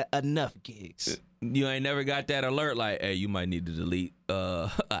I got enough gigs. You ain't never got that alert like, hey, you might need to delete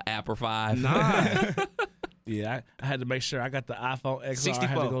an app or 5. Nah. Yeah, I had to make sure I got the iPhone XR. 64. I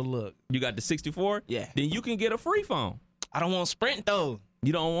had to go look. You got the 64? Yeah. Then you can get a free phone. I don't want Sprint, though.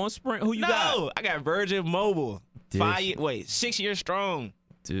 You don't want Sprint? Who you got? No, I got Virgin Mobile. 6 years strong.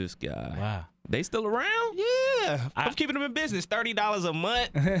 This guy. Wow. They still around? Yeah. I'm keeping them in business. $30 a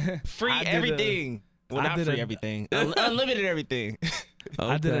month. Free everything. Well, not free everything. Unlimited everything.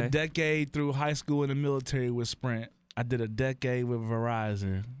 I did a decade through high school in the military with Sprint. I did a decade with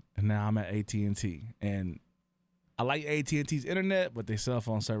Verizon, and now I'm at AT&T. And I like AT&T's internet, but their cell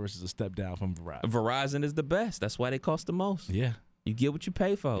phone service is a step down from Verizon. Verizon is the best. That's why they cost the most. Yeah. You get what you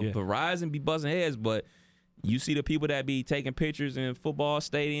pay for. Yeah. Verizon be buzzing heads, but you see the people that be taking pictures in football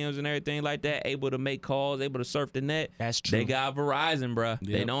stadiums and everything like that, able to make calls, able to surf the net. That's true. They got Verizon, bruh.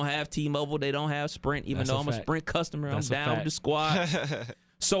 Yep. They don't have T-Mobile. They don't have Sprint, even That's though a I'm a fact. Sprint customer. That's I'm a down with fact. the squad.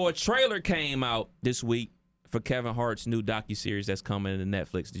 So a trailer came out this week for Kevin Hart's new docuseries that's coming to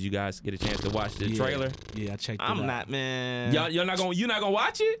Netflix. Did you guys get a chance to watch the trailer? Yeah, I checked it out. I'm not, man. You're not gonna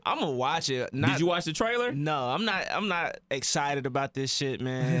watch it? I'm gonna watch it. Did you watch the trailer? No, I'm not excited about this shit,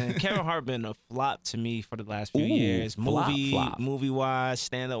 man. Kevin Hart been a flop to me for the last few years. Flop. Movie wise,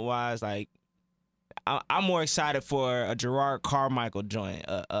 stand up wise, like I'm more excited for a Gerard Carmichael joint.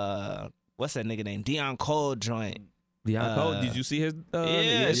 What's that nigga name? Deion Cole joint. Deion Cole. Did you see his?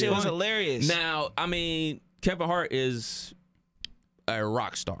 Yeah, shit was hilarious. Now, I mean, Kevin Hart is a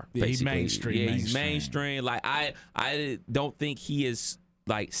rock star. Yeah, he's basically. mainstream, Yeah, he's mainstream. mainstream. Like I don't think he is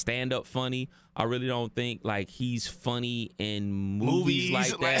like stand up funny. I really don't think like he's funny in movies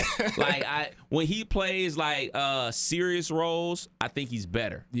like that. Like when he plays like serious roles, I think he's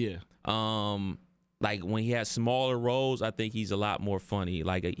better. Yeah. Like when he has smaller roles, I think he's a lot more funny.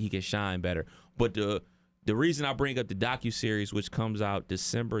 Like he can shine better. But the reason I bring up the docuseries, which comes out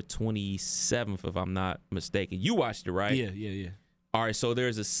December 27th, if I'm not mistaken. You watched it, right? Yeah. All right, so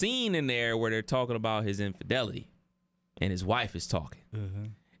there's a scene in there where they're talking about his infidelity, and his wife is talking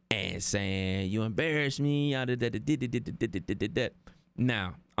and saying, "You embarrass me." Now, I'm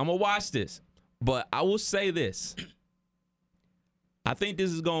gonna watch this, but I will say this: I think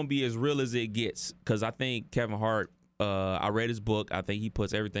this is gonna be as real as it gets, because I think Kevin Hart. I read his book. I think he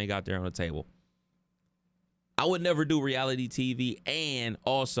puts everything out there on the table. I would never do reality TV, and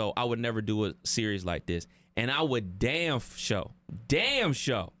also I would never do a series like this. And I would damn show,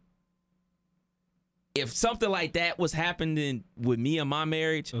 if something like that was happening with me and my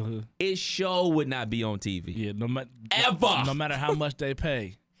marriage, it show would not be on TV. Yeah, Ever. No matter how much they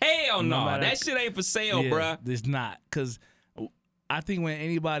pay. Hell no. matter- That shit ain't for sale, Yeah, bruh. It's not. Because I think when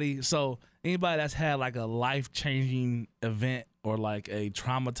anybody that's had like a life-changing event or like a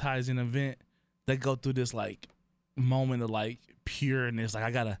traumatizing event, they go through this like moment of like pureness. Like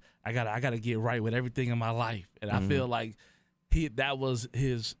I gotta get right with everything in my life. And I feel like that was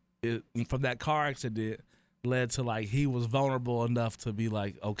from that car accident led to like he was vulnerable enough to be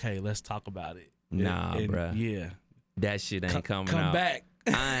like, okay, let's talk about it. Nah, and, bruh. Yeah. That shit ain't coming Come out. back.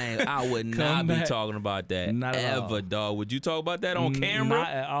 I would not Come be back. talking about that Not at ever, all. dog. Would you talk about that on camera?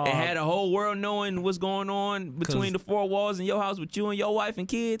 Not at all. And had the whole world knowing what's going on between the four walls in your house with you and your wife and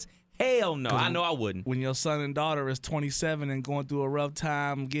kids? Hell no. I know I wouldn't. When your son and daughter is 27 and going through a rough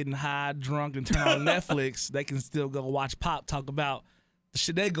time, getting high, drunk, and turn on Netflix, they can still go watch Pop talk about the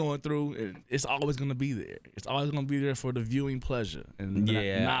shit they going through, and it's always gonna be there. It's always gonna be there for the viewing pleasure. And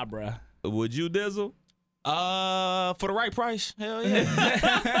Yeah. nah, bruh. Would you, Dizzle? For the right price, hell yeah.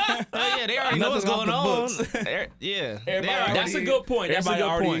 Hell yeah, they already know what's Nothing going on. off the Yeah, Everybody they already- That's a good point. That's a everybody good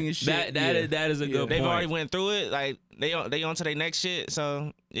already in point. your shit. That is a good they've point. already went through it. Like they on to their next shit.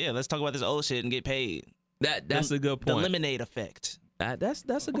 So yeah, let's talk about this old shit and get paid. That's a good The point. lemonade effect. That's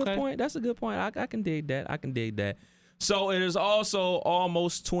a good Okay. point. That's a good point. I can dig that. So it is also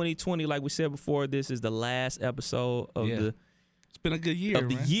almost 2020. Like we said before, this is the last episode of Yeah. the It's been a good year, of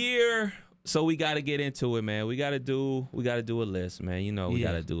the man. year. So we got to get into it, man. We got to do a list, man. You know we Yeah.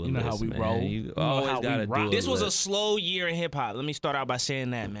 got to do a You know list. how we man. roll. You You know always how we got to rock. do. This was a list. slow year in hip hop. Let me start out by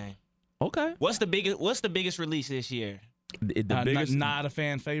saying that, man. Okay. What's the biggest release this year? The Not- biggest. not a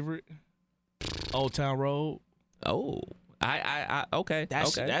fan favorite. Old Town Road. Oh, I okay.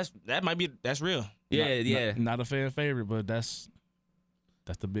 That's okay. that's real. Yeah. Not a fan favorite, but that's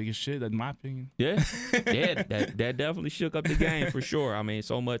the biggest shit, in my opinion. Yeah, that definitely shook up the game for sure. I mean,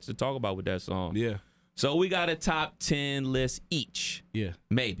 so much to talk about with that song. Yeah. So we got a top 10 list each, Yeah.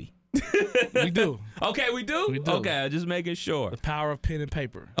 maybe. We do. Okay, we do? We do. Okay, just making sure. The power of pen and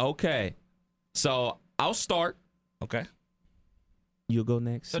paper. Okay, so I'll start. Okay. You'll go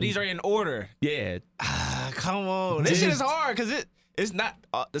next. So these are in order. Yeah. Come on, this shit is hard because it's not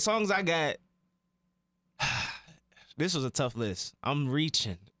the songs I got. This was a tough list. I'm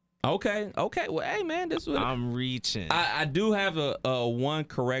reaching. Okay. Well, hey man, this was. I'm reaching. I do have a one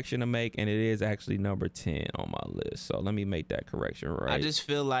correction to make, and it is actually number 10 on my list. So let me make that correction right. I just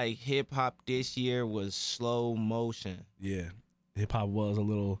feel like hip hop this year was slow motion. Yeah. Hip hop was a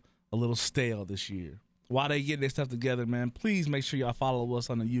little stale this year. While they getting their stuff together, man, please make sure y'all follow us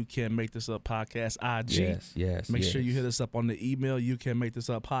on the You Can Make This Up podcast IG. Yes. Make sure you hit us up on the email, you can make this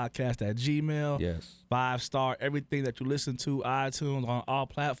up podcast at Gmail. Yes. 5-star, everything that you listen to, iTunes, on all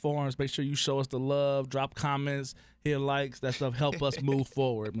platforms. Make sure you show us the love, drop comments, hit likes. That stuff help us move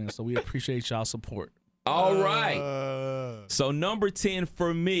forward, man. So we appreciate y'all support. All right. So number 10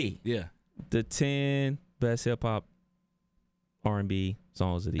 for me, Yeah. the 10 best hip hop R&B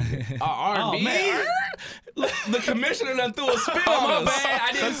songs of the year. R&B. man. The commissioner done threw a spin Oh, on my us. bad.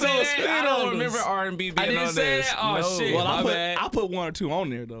 I didn't say Threw a that. spin I on don't us. remember R&B being I didn't on say this. that? Oh, No. shit. Well, My bad. I put one or two on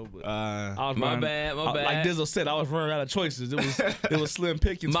there though. But I was My running- bad. Like bad. Dizzle said, I was running out of choices. It was slim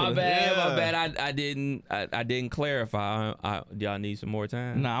pickings. My for the- bad. Yeah. My bad. I didn't clarify. Y'all need some more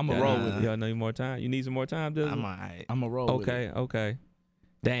time? Nah, I'ma Y'all roll need- with it. Y'all need more time? You need some more time, Dizzle? I'm alright. I'm a roll. with it. Okay.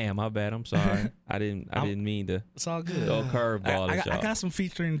 Damn, my bad. I'm sorry. I didn't mean to It's all good. throw a curveball I at y'all. got some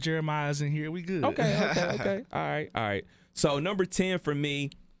featuring Jeremiah's in here. We good. Okay. All right. So number 10 for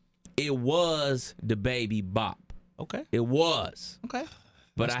me, it was the Baby Bop. Okay. It was. Okay.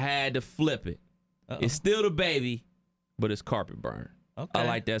 But I had to flip it. It's still the Baby, but it's Carpet Burn. Okay. I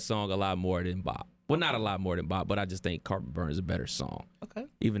like that song a lot more than Bop. Well, not a lot more than Bop, but I just think Carpet Burn is a better song. Okay.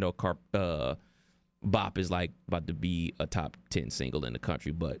 Even though Bop is like about to be a top 10 single in the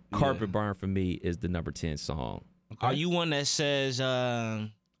country, but Carpet Burn for me is the number 10 song. Are you one that says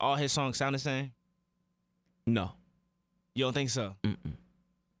all his songs sound the same? No. You don't think so? Mm-mm.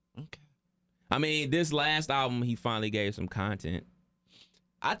 Okay. I mean, this last album, he finally gave some content.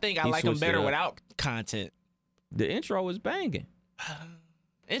 I think I He like him switched it better up. without content. The intro was banging.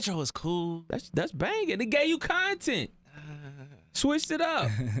 Intro was cool. That's banging. It gave you content. Switched it up.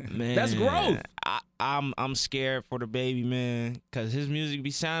 Man, That's growth. I'm scared for the Baby, man, because his music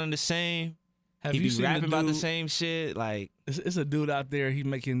be sounding the same. Have he you be seen rapping the about the dude- same shit. Like, It's a dude out there. He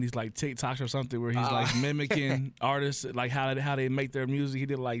making these like TikToks or something where he's like mimicking artists, like how they make their music. He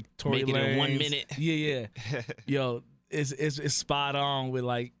did like Tory Make it in 1 Lanez. minute. Yeah. Yo, it's spot on with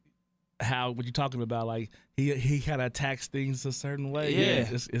like how what you talking about. Like he kind of attacks things a certain way. Yeah.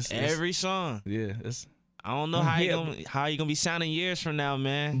 It's every song. yeah. It's I don't know how you gonna be sounding years from now,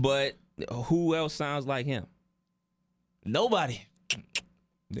 man. But who else sounds like him? Nobody.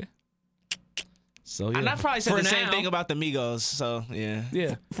 so yeah. And I probably said For the same now. thing about the Migos. So yeah.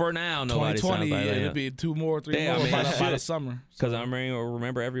 yeah. For now, nobody 2020, sounds like yeah, him. it'd be 2 more, 3 Yeah, I more mean, by it the should. summer. Because I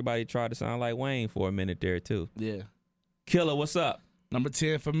remember everybody tried to sound like Wayne for a minute there too. Yeah. Killer, what's up? Number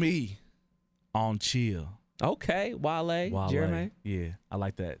 10 for me, On Chill. Okay, Wale. Jeremy. Yeah, I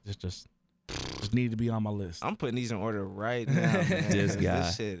like that. Just needed to be on my list. I'm putting these in order right now, man. This guy.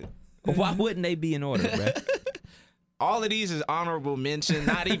 This shit. Why wouldn't they be in order, bro? All of these is honorable mention.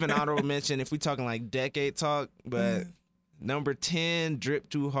 Not even honorable mention if we talking like decade talk. But number 10, Drip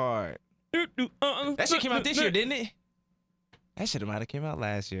Too Hard. That shit came out this year, didn't it? That shit might have came out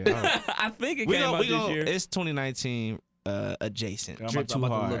last year. I think it came out this year. It's 2019 adjacent. I'm Drip about Too to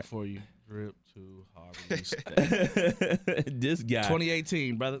Hard. look for you. Drip Too Hard. release date. This guy.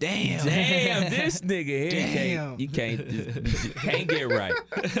 2018, brother. Damn. Damn, this nigga here. Damn. You can't get right.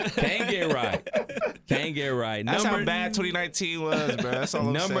 Can't get right. Can't get right. That's how bad 2019 was, bro. That's all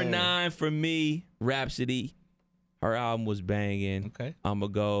I'm Number saying. 9 for me, Rhapsody. Her album was banging. Okay. I'm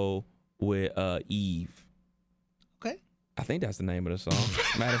going to go with Eve. Okay. I think that's the name of the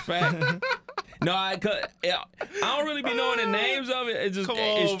song. Matter of fact. No, I don't really be knowing the names of it. It's just Come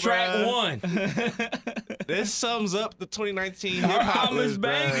it's on, track bruh. 1. This sums up the 2019 hip Her hop album is list,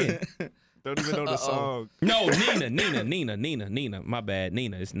 banging. bruh. Don't even know the song. No, Nina. My bad.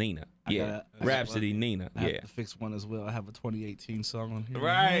 Nina. It's Nina. Yeah. Rhapsody, Nina. I have Yeah. to fix one as well. I have a 2018 song on here.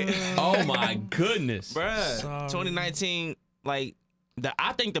 Right. Oh my goodness. Bruh. Sorry. 2019, like,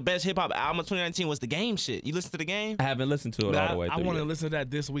 I think the best hip hop album of 2019 was The Game shit. You listen to The Game? I haven't listened to it all the way I through. want to yet. listen to that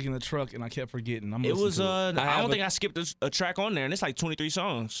this week in the truck, and I kept forgetting. I'm It listening was, to I have don't a- think I skipped a track on there, and it's like 23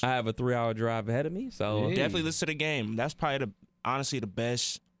 songs. I have a 3-hour drive ahead of me, so Yeah. Definitely listen to The Game. That's probably honestly the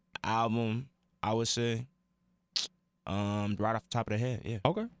best album, I would say. Right off the top of the head, yeah.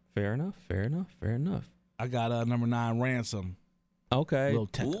 okay. Fair enough. I got number 9, Ransom. Okay. Lil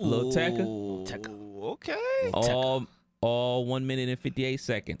Tecca. Lil Tecca. Ooh, okay. All 1 minute and 58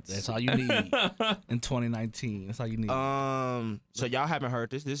 seconds. That's all you need in 2019. That's all you need. So y'all haven't heard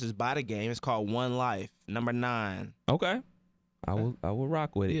this. This is by The Game. It's called One Life. Number 9. Okay. I will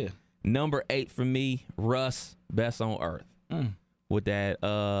rock with it. yeah. Number 8 for me, Russ, Best on Earth. With that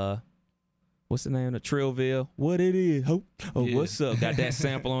what's the name of Trillville? What it is? Oh, Yeah. what's up? Got that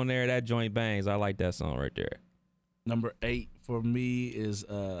sample on there. That joint bangs. I like that song right there. Number 8 for me is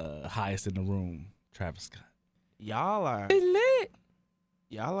Highest in the Room, Travis Scott. Y'all are lit.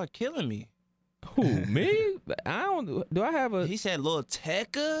 killing me. Who, me? I don't. Do I have a? He said Lil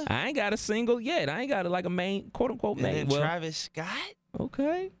Tecca I ain't got a single yet. I ain't got like a main, quote unquote and main. then Well, Travis Scott.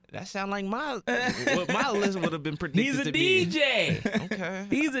 okay. That sound like what my list would have been predicted He's a to be. DJ. Okay.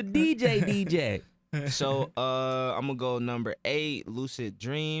 He's a DJ. So I'm gonna go number 8, Lucid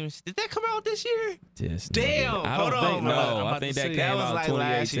Dreams. Did that come out this year? This Damn, nigga. I hold don't on, think, bro. no, I'm I about think to that say, came That was out like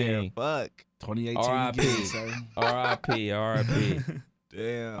last year. 2018. Fuck. 2018 R.I.P. again, sir. R.I.P.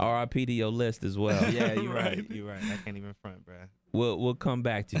 Damn. R.I.P. to your list as well. Yeah, you're right. You're right. I can't even front, bro. We'll come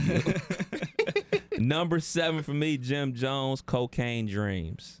back to you. Number 7 for me, Jim Jones, Cocaine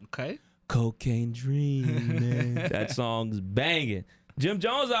Dreams. Okay. Cocaine Dream, man. That song's banging. Jim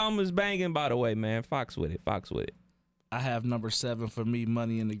Jones' album is banging, by the way, man. Fox with it. I have number 7 for me,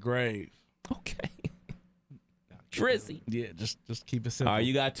 Money in the Grave. Okay. Drizzy. Yeah, just keep it simple. All right,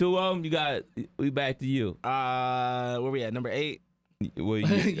 you got 2 of them. We back to you. Where we at? Number 8. Well,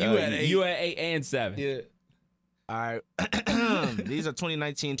 You at 8. You at 8 and 7. Yeah. All right. These are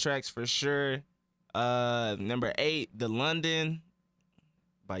 2019 tracks for sure. Number 8, The London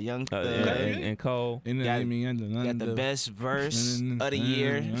by Young Thug. And Cole. And Got- Got the best verse of the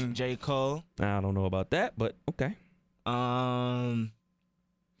year, J. Cole. I don't know about that, but okay.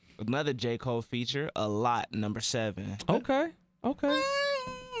 Another J. Cole feature, A Lot, number 7. Okay.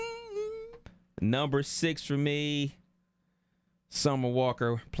 Number 6 for me, Summer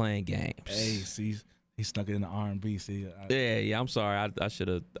Walker, Playing Games. Hey, see, he snuck it in the R&B. See, Yeah. I'm sorry. I should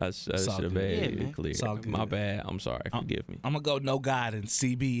have all made good. it clear. It's all good. My bad. I'm sorry. Forgive me. I'm gonna go No God and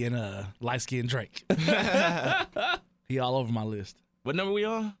CB and light skinned Drake. He all over my list. What number we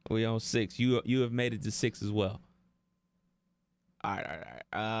on? We on 6. You have made it to 6 as well. All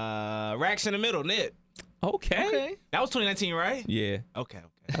right. Racks in the Middle, Nip. Okay. That was 2019, right? Yeah. Okay.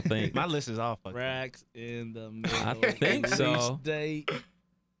 I think. My list is all fucked up. Racks in the middle. I think Release so. Date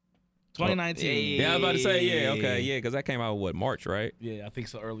 2019. Yeah, I was about to say, yeah, okay, yeah, because that came out, what, March, right? Yeah, I think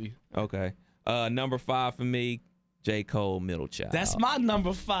so. Early. Okay. Number 5 for me, J. Cole, Middle Child. That's my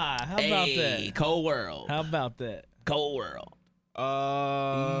number 5. How about Hey, that? Cold World. How about that? Cold World.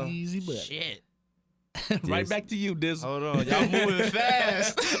 Easy button. Shit. Right back to you, Diz. Hold on, y'all moving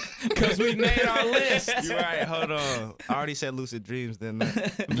fast. Because we made our list. You're right. Hold on. I already said Lucid Dreams, didn't I?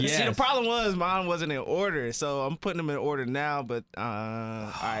 See, the Yes. problem was mine wasn't in order, so I'm putting them in order now. But all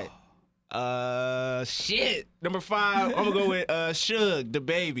right. Shit. Number 5. I'm gonna go with Suge, the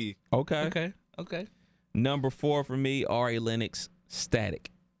baby. Okay. Okay. Number 4 for me, Ari Lennox,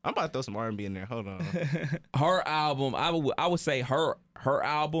 Static. I'm about to throw some R&B in there. Hold on. Her album, I would say her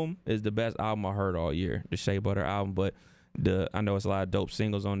album is the best album I heard all year, the Shea Butter album. But I know it's a lot of dope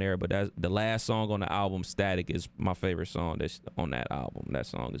singles on there, but that's the last song on the album, Static, is my favorite song that's on that album. That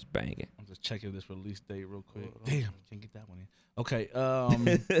song is banging. I'm just checking this release date real quick. Damn, can't get that one in. Okay.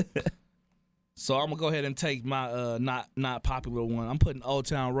 So I'm gonna go ahead and take my not popular one. I'm putting Old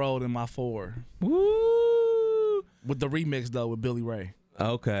Town Road in my 4. Woo! With the remix though with Billy Ray.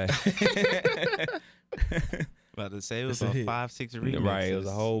 Okay. About to say it was That's a on hit. 5-6 remixes. Right, it was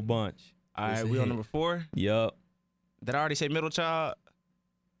a whole bunch. All right, It's a we on hit. number 4. Yup. Did I already say Middle Child?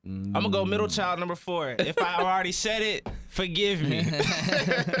 I'm gonna go Middle Child number 4. If I already said it, forgive me.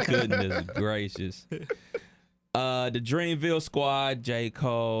 Goodness gracious. The Dreamville Squad, J.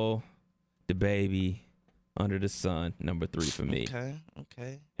 Cole, The Baby, Under the Sun, number 3 for me.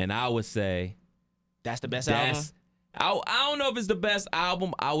 Okay. And I would say That's the best album. I don't know if it's the best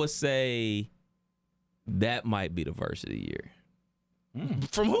album. I would say that might be the verse of the year.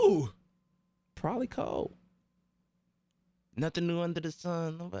 From who? Probably Cole. Nothing new under the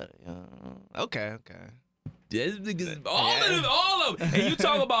sun. Nobody. Okay. All of them. And you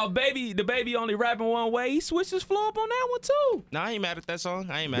talk about the baby only rapping one way. He switched his flow up on that one too. No, I ain't mad at that song.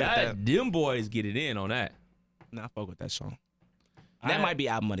 I ain't mad at that. Them boys get it in on that. Nah, I fuck with that song. That might be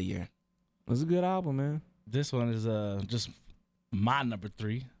album of the year. It's a good album, man. This one is just my number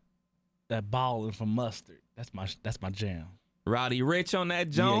 3. That Ballin' from Mustard. That's my jam. Roddy Rich on that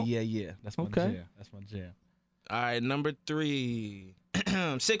jump. Yeah. That's my Okay. jam. That's my jam. All right, number 3.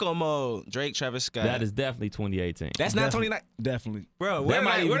 Sicko Mode, Drake, Travis Scott. That is definitely 2018. That's not 29. Definitely. Bro, That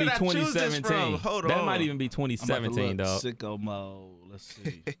might where even did be I choose this 2017. from? Hold on. That might even be I'm about to 2017, look. dog. Sicko Mode. Let's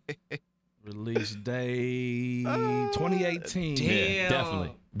see. Release date 2018. damn. Yeah,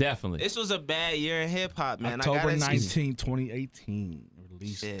 definitely. This was a bad year in hip hop, man. October I gotta 19, 2018.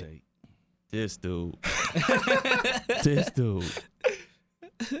 Release Shit. date. This dude. This dude.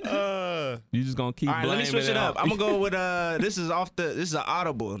 You just gonna keep All right, let me blaming switch it up. on- I'm gonna go with this is an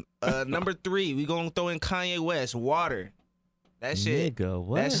audible. Number 3, we gonna throw in Kanye West, Water. That shit. Nigga,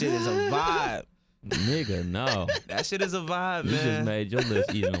 what? That shit is a vibe. Nigga, no. That shit is a vibe, You just man. made your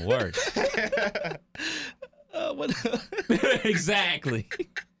list even worse. Exactly.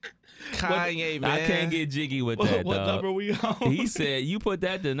 Kanye, man. I can't get jiggy with that, What dog. number we on? He said you put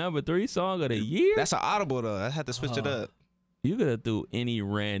that to number 3 song of the year. That's an audible though. I had to switch it Uh-huh. up. You could have threw any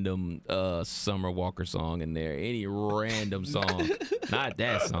random Summer Walker song in there. Any random song. Not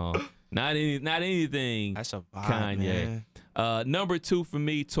that song. Not anything. That's a vibe, Kanye. man. Number 2 for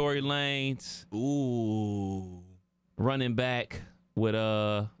me, Tory Lanez, Ooh. Running Back with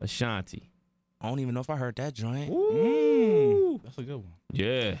Ashanti. I don't even know if I heard that joint. That's a good one.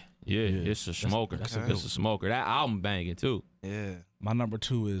 Yeah, it's a smoker. that's a good It's a smoker. That album banging too. Yeah. My number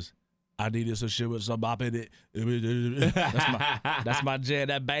 2 is I needed some shit with some bop in it. That's my jam.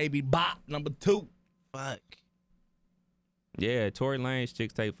 That baby bop. Number 2. Fuck. Yeah, Tory Lanez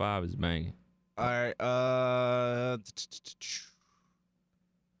Chicks Tape 5 is banging. All right.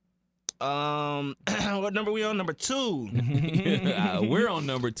 What number we on? Number 2. We're on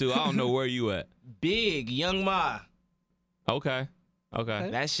number 2. I don't know where you at. Big Young Ma. Okay.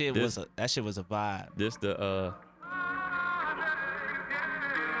 That shit This- was a vibe. This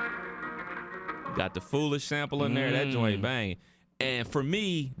got the Foolish sample in there. That joint banging. And for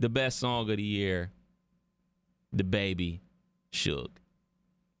me, the best song of the year, The Baby, Suge.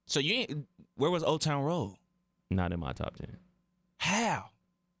 So where was Old Town Road? Not in my top 10. How?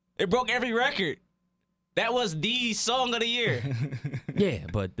 It broke every record. That was the song of the year. Yeah,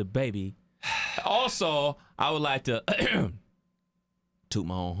 but The Baby. Also, I would like to toot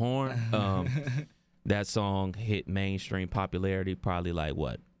my own horn. That song hit mainstream popularity probably like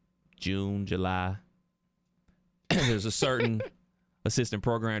what? June, July. There's a certain assistant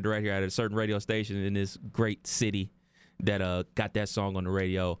program director at a certain radio station in this great city that got that song on the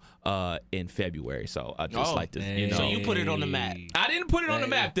radio in February. So I just like to, you know. So you put it on the map. I didn't put it on the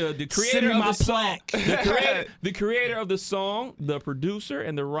map. The Send creator me of my the song, plaque. the creator of the song, the producer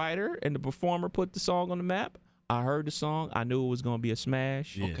and the writer and the performer put the song on the map. I heard the song. I knew it was gonna be a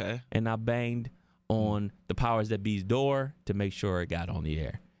smash. Yeah. Okay. And I banged on the powers that be's door to make sure it got on the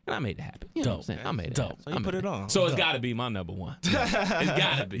air. And I made it happen. You know what I'm saying? I made it happen. So you put it on. So it's got to be my number one. It's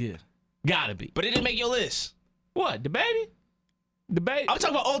got to be. Yeah. Got to be. But it didn't make your list. What? The baby? The baby? I'm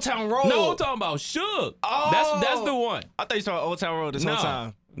talking about Old Town Road. No, I'm talking about Suge. Oh. That's the one. I thought you were talking about Old Town Road this whole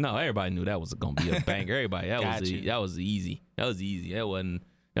time. No, everybody knew that was gonna be a banger. Everybody, that Got was you. that was easy. That was easy. That wasn't.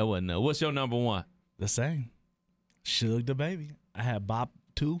 What's your number one? The same. Suge the baby. I had Bop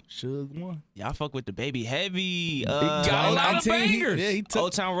 2, Suge 1. Y'all fuck with the baby heavy. got a lot of 19, bangers. he took.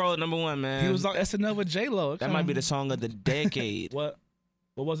 Old Town Road number 1, man. He was on SNL with J-Lo. That might be the song of the decade. What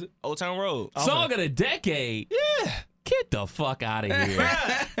was it? Old Town Road. Song of the decade. Yeah. Get the fuck out of here.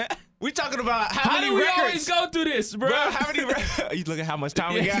 We talking about how How many do we records? always go through this, bro? Bro, how many records? You look at how much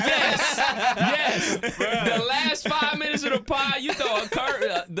time we got? Yes. The last 5 minutes of the pod, you throw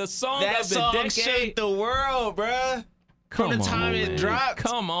the song That of the song decade. shook the world, bruh. Come From the on, time it man. dropped.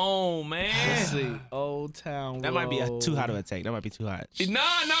 Come on, man. See, Old Town Road. That might be too hot of a take. That might be too hot. No,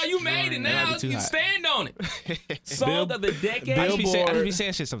 you made it. That might Now be too you hot. stand on it. Song of the decade. I just be saying Billboard-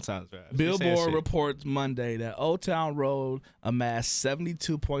 saying shit sometimes, bro. Billboard reports Monday that Old Town Road amassed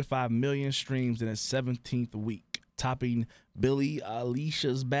 72.5 million streams in its 17th week, topping Billie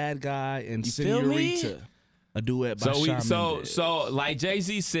Eilish's "Bad Guy" and feel me? "Senorita," a duet by Shawn Mendes. So like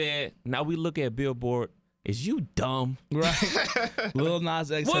Jay-Z said, now we look at Billboard. Is you dumb? Right. Lil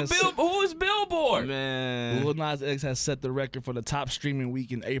Nas X Who is Billboard? Man. Lil Nas X has set the record for the top streaming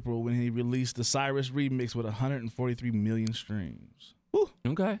week in April when he released the Cyrus remix with 143 million streams.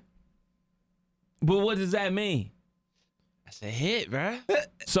 Okay. But what does that mean? That's a hit, bro.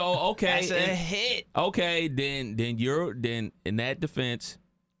 So okay, That's a hit. okay, then in that defense,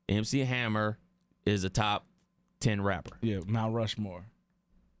 MC Hammer is a top 10 rapper. Yeah, Mount Rushmore.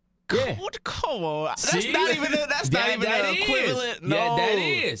 Yeah. Come on. That's See? not even the equivalent. No. Yeah, that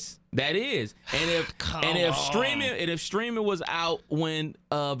is. And if on. streaming was out when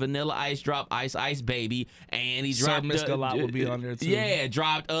Vanilla Ice dropped Ice Ice Baby, and he dropped Mix-a-Lot would be on there too. Yeah,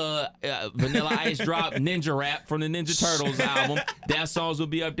 dropped Vanilla Ice dropped Ninja Rap from the Ninja Turtles album. That songs would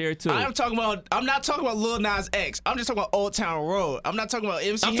be up there too. I'm not talking about Lil Nas X. I'm just talking about Old Town Road. I'm not talking about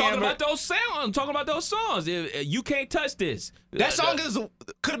MC I'm Hammer. talking about those sounds. I'm talking about those songs. You can't touch this. That song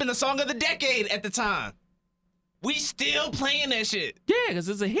could have been the song of the decade at the time. We still playing that shit. Yeah, because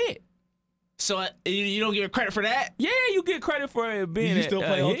it's a hit. So you don't give credit for that? Yeah, you get credit for it being You still a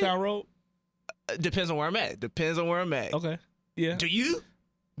play Old hit. Town Road? Depends on where I'm at. Okay. Yeah. Do you?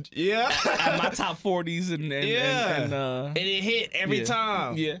 Yeah. At my top 40s and And it hit every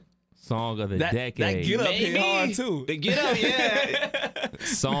time. Yeah. Song of the That decade. get up hit Maybe. hard too. The Get Up, yeah.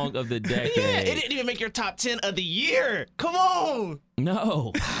 Song of the decade. Yeah, it didn't even make your top 10 of the year. Come on.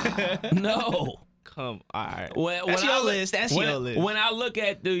 No. No. All right. When That's your list. That's when, your list. When I look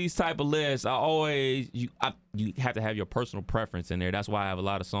at these type of lists, I always you have to have your personal preference in there. That's why I have a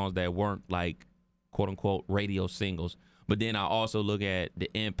lot of songs that weren't like quote unquote radio singles. But then I also look at the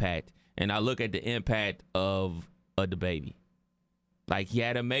impact, and I look at the impact of the baby. Like he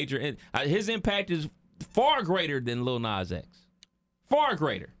had a major. His impact is far greater than Lil Nas X. Far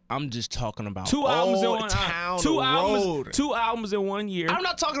greater. I'm just talking about Two albums in Old one. Town Two Road. albums. 2 albums in 1 year. I'm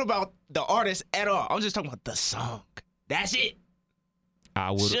not talking about the artist at all. I'm just talking about the song. That's it.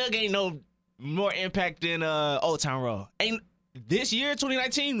 I would. Suge ain't no more impact than Old Town Road. Ain't this year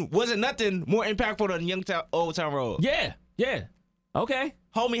 2019 wasn't nothing more impactful than Old Town Road. Yeah. Yeah. Okay.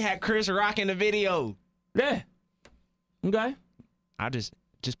 Homie had Chris Rock in the video. Yeah. Okay. I just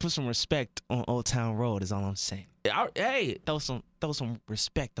put some respect on Old Town Road is all I'm saying. Hey, Throw some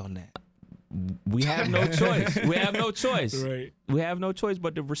respect on that. we have no choice. We have no choice. Right. We have no choice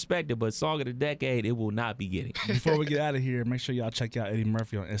but to respect it. But song of the decade, it will not be getting. Before we get out of here, make sure y'all check out Eddie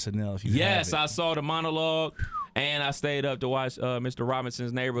Murphy on SNL if you Yes, have I it. saw the monologue, and I stayed up to watch Mr.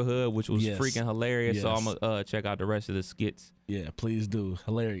 Robinson's Neighborhood, which was Yes. freaking hilarious. So Yes. I'm gonna check out the rest of the skits. Yeah, please do.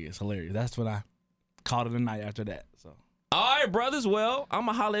 Hilarious. That's when I called it a night after that. So All right, brothers. Well, I'm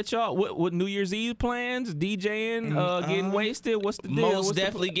gonna holler at y'all. What New Year's Eve plans? DJing, getting wasted. What's the deal? Most What's the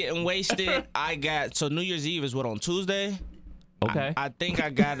definitely getting wasted. So New Year's Eve is what, on Tuesday? Okay. I think I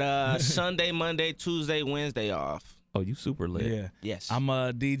got Sunday, Monday, Tuesday, Wednesday off. Oh, you super lit. yeah. Yes. I'm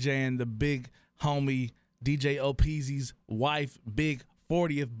DJing the big homie DJ O'Peasy's wife big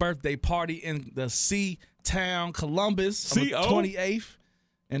 40th birthday party in the C-Town, Columbus, on the C.O.? 28th.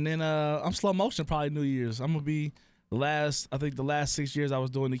 And then I'm slow motion probably New Year's. I'm gonna be the last 6 years I was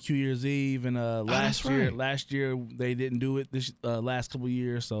doing the Q Year's Eve, and last year they didn't do it this last couple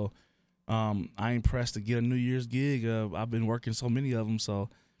years, so I ain't pressed to get a New Year's gig. I've been working so many of them, so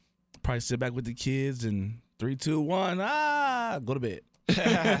probably sit back with the kids and 3, 2, 1, go to bed.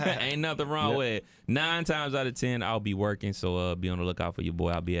 Ain't nothing wrong with it. 9 times out of 10, I'll be working, so be on the lookout for your boy.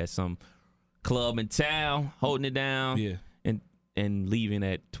 I'll be at some club in town, holding it down, and leaving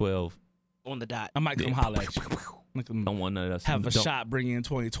at 12 on the dot. I might come holler at you. Don't want none of that. Have a shot bringing in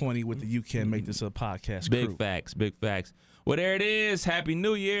 2020 with the You Can Make This a Podcast crew. Big facts. Well, there it is. Happy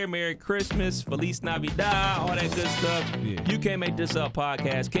New Year, Merry Christmas, Feliz Navidad, all that good stuff. Yeah. You Can't Make This Up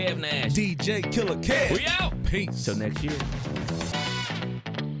Podcast. Kev Nash, DJ Killer Kev. We out. Peace. Till next year.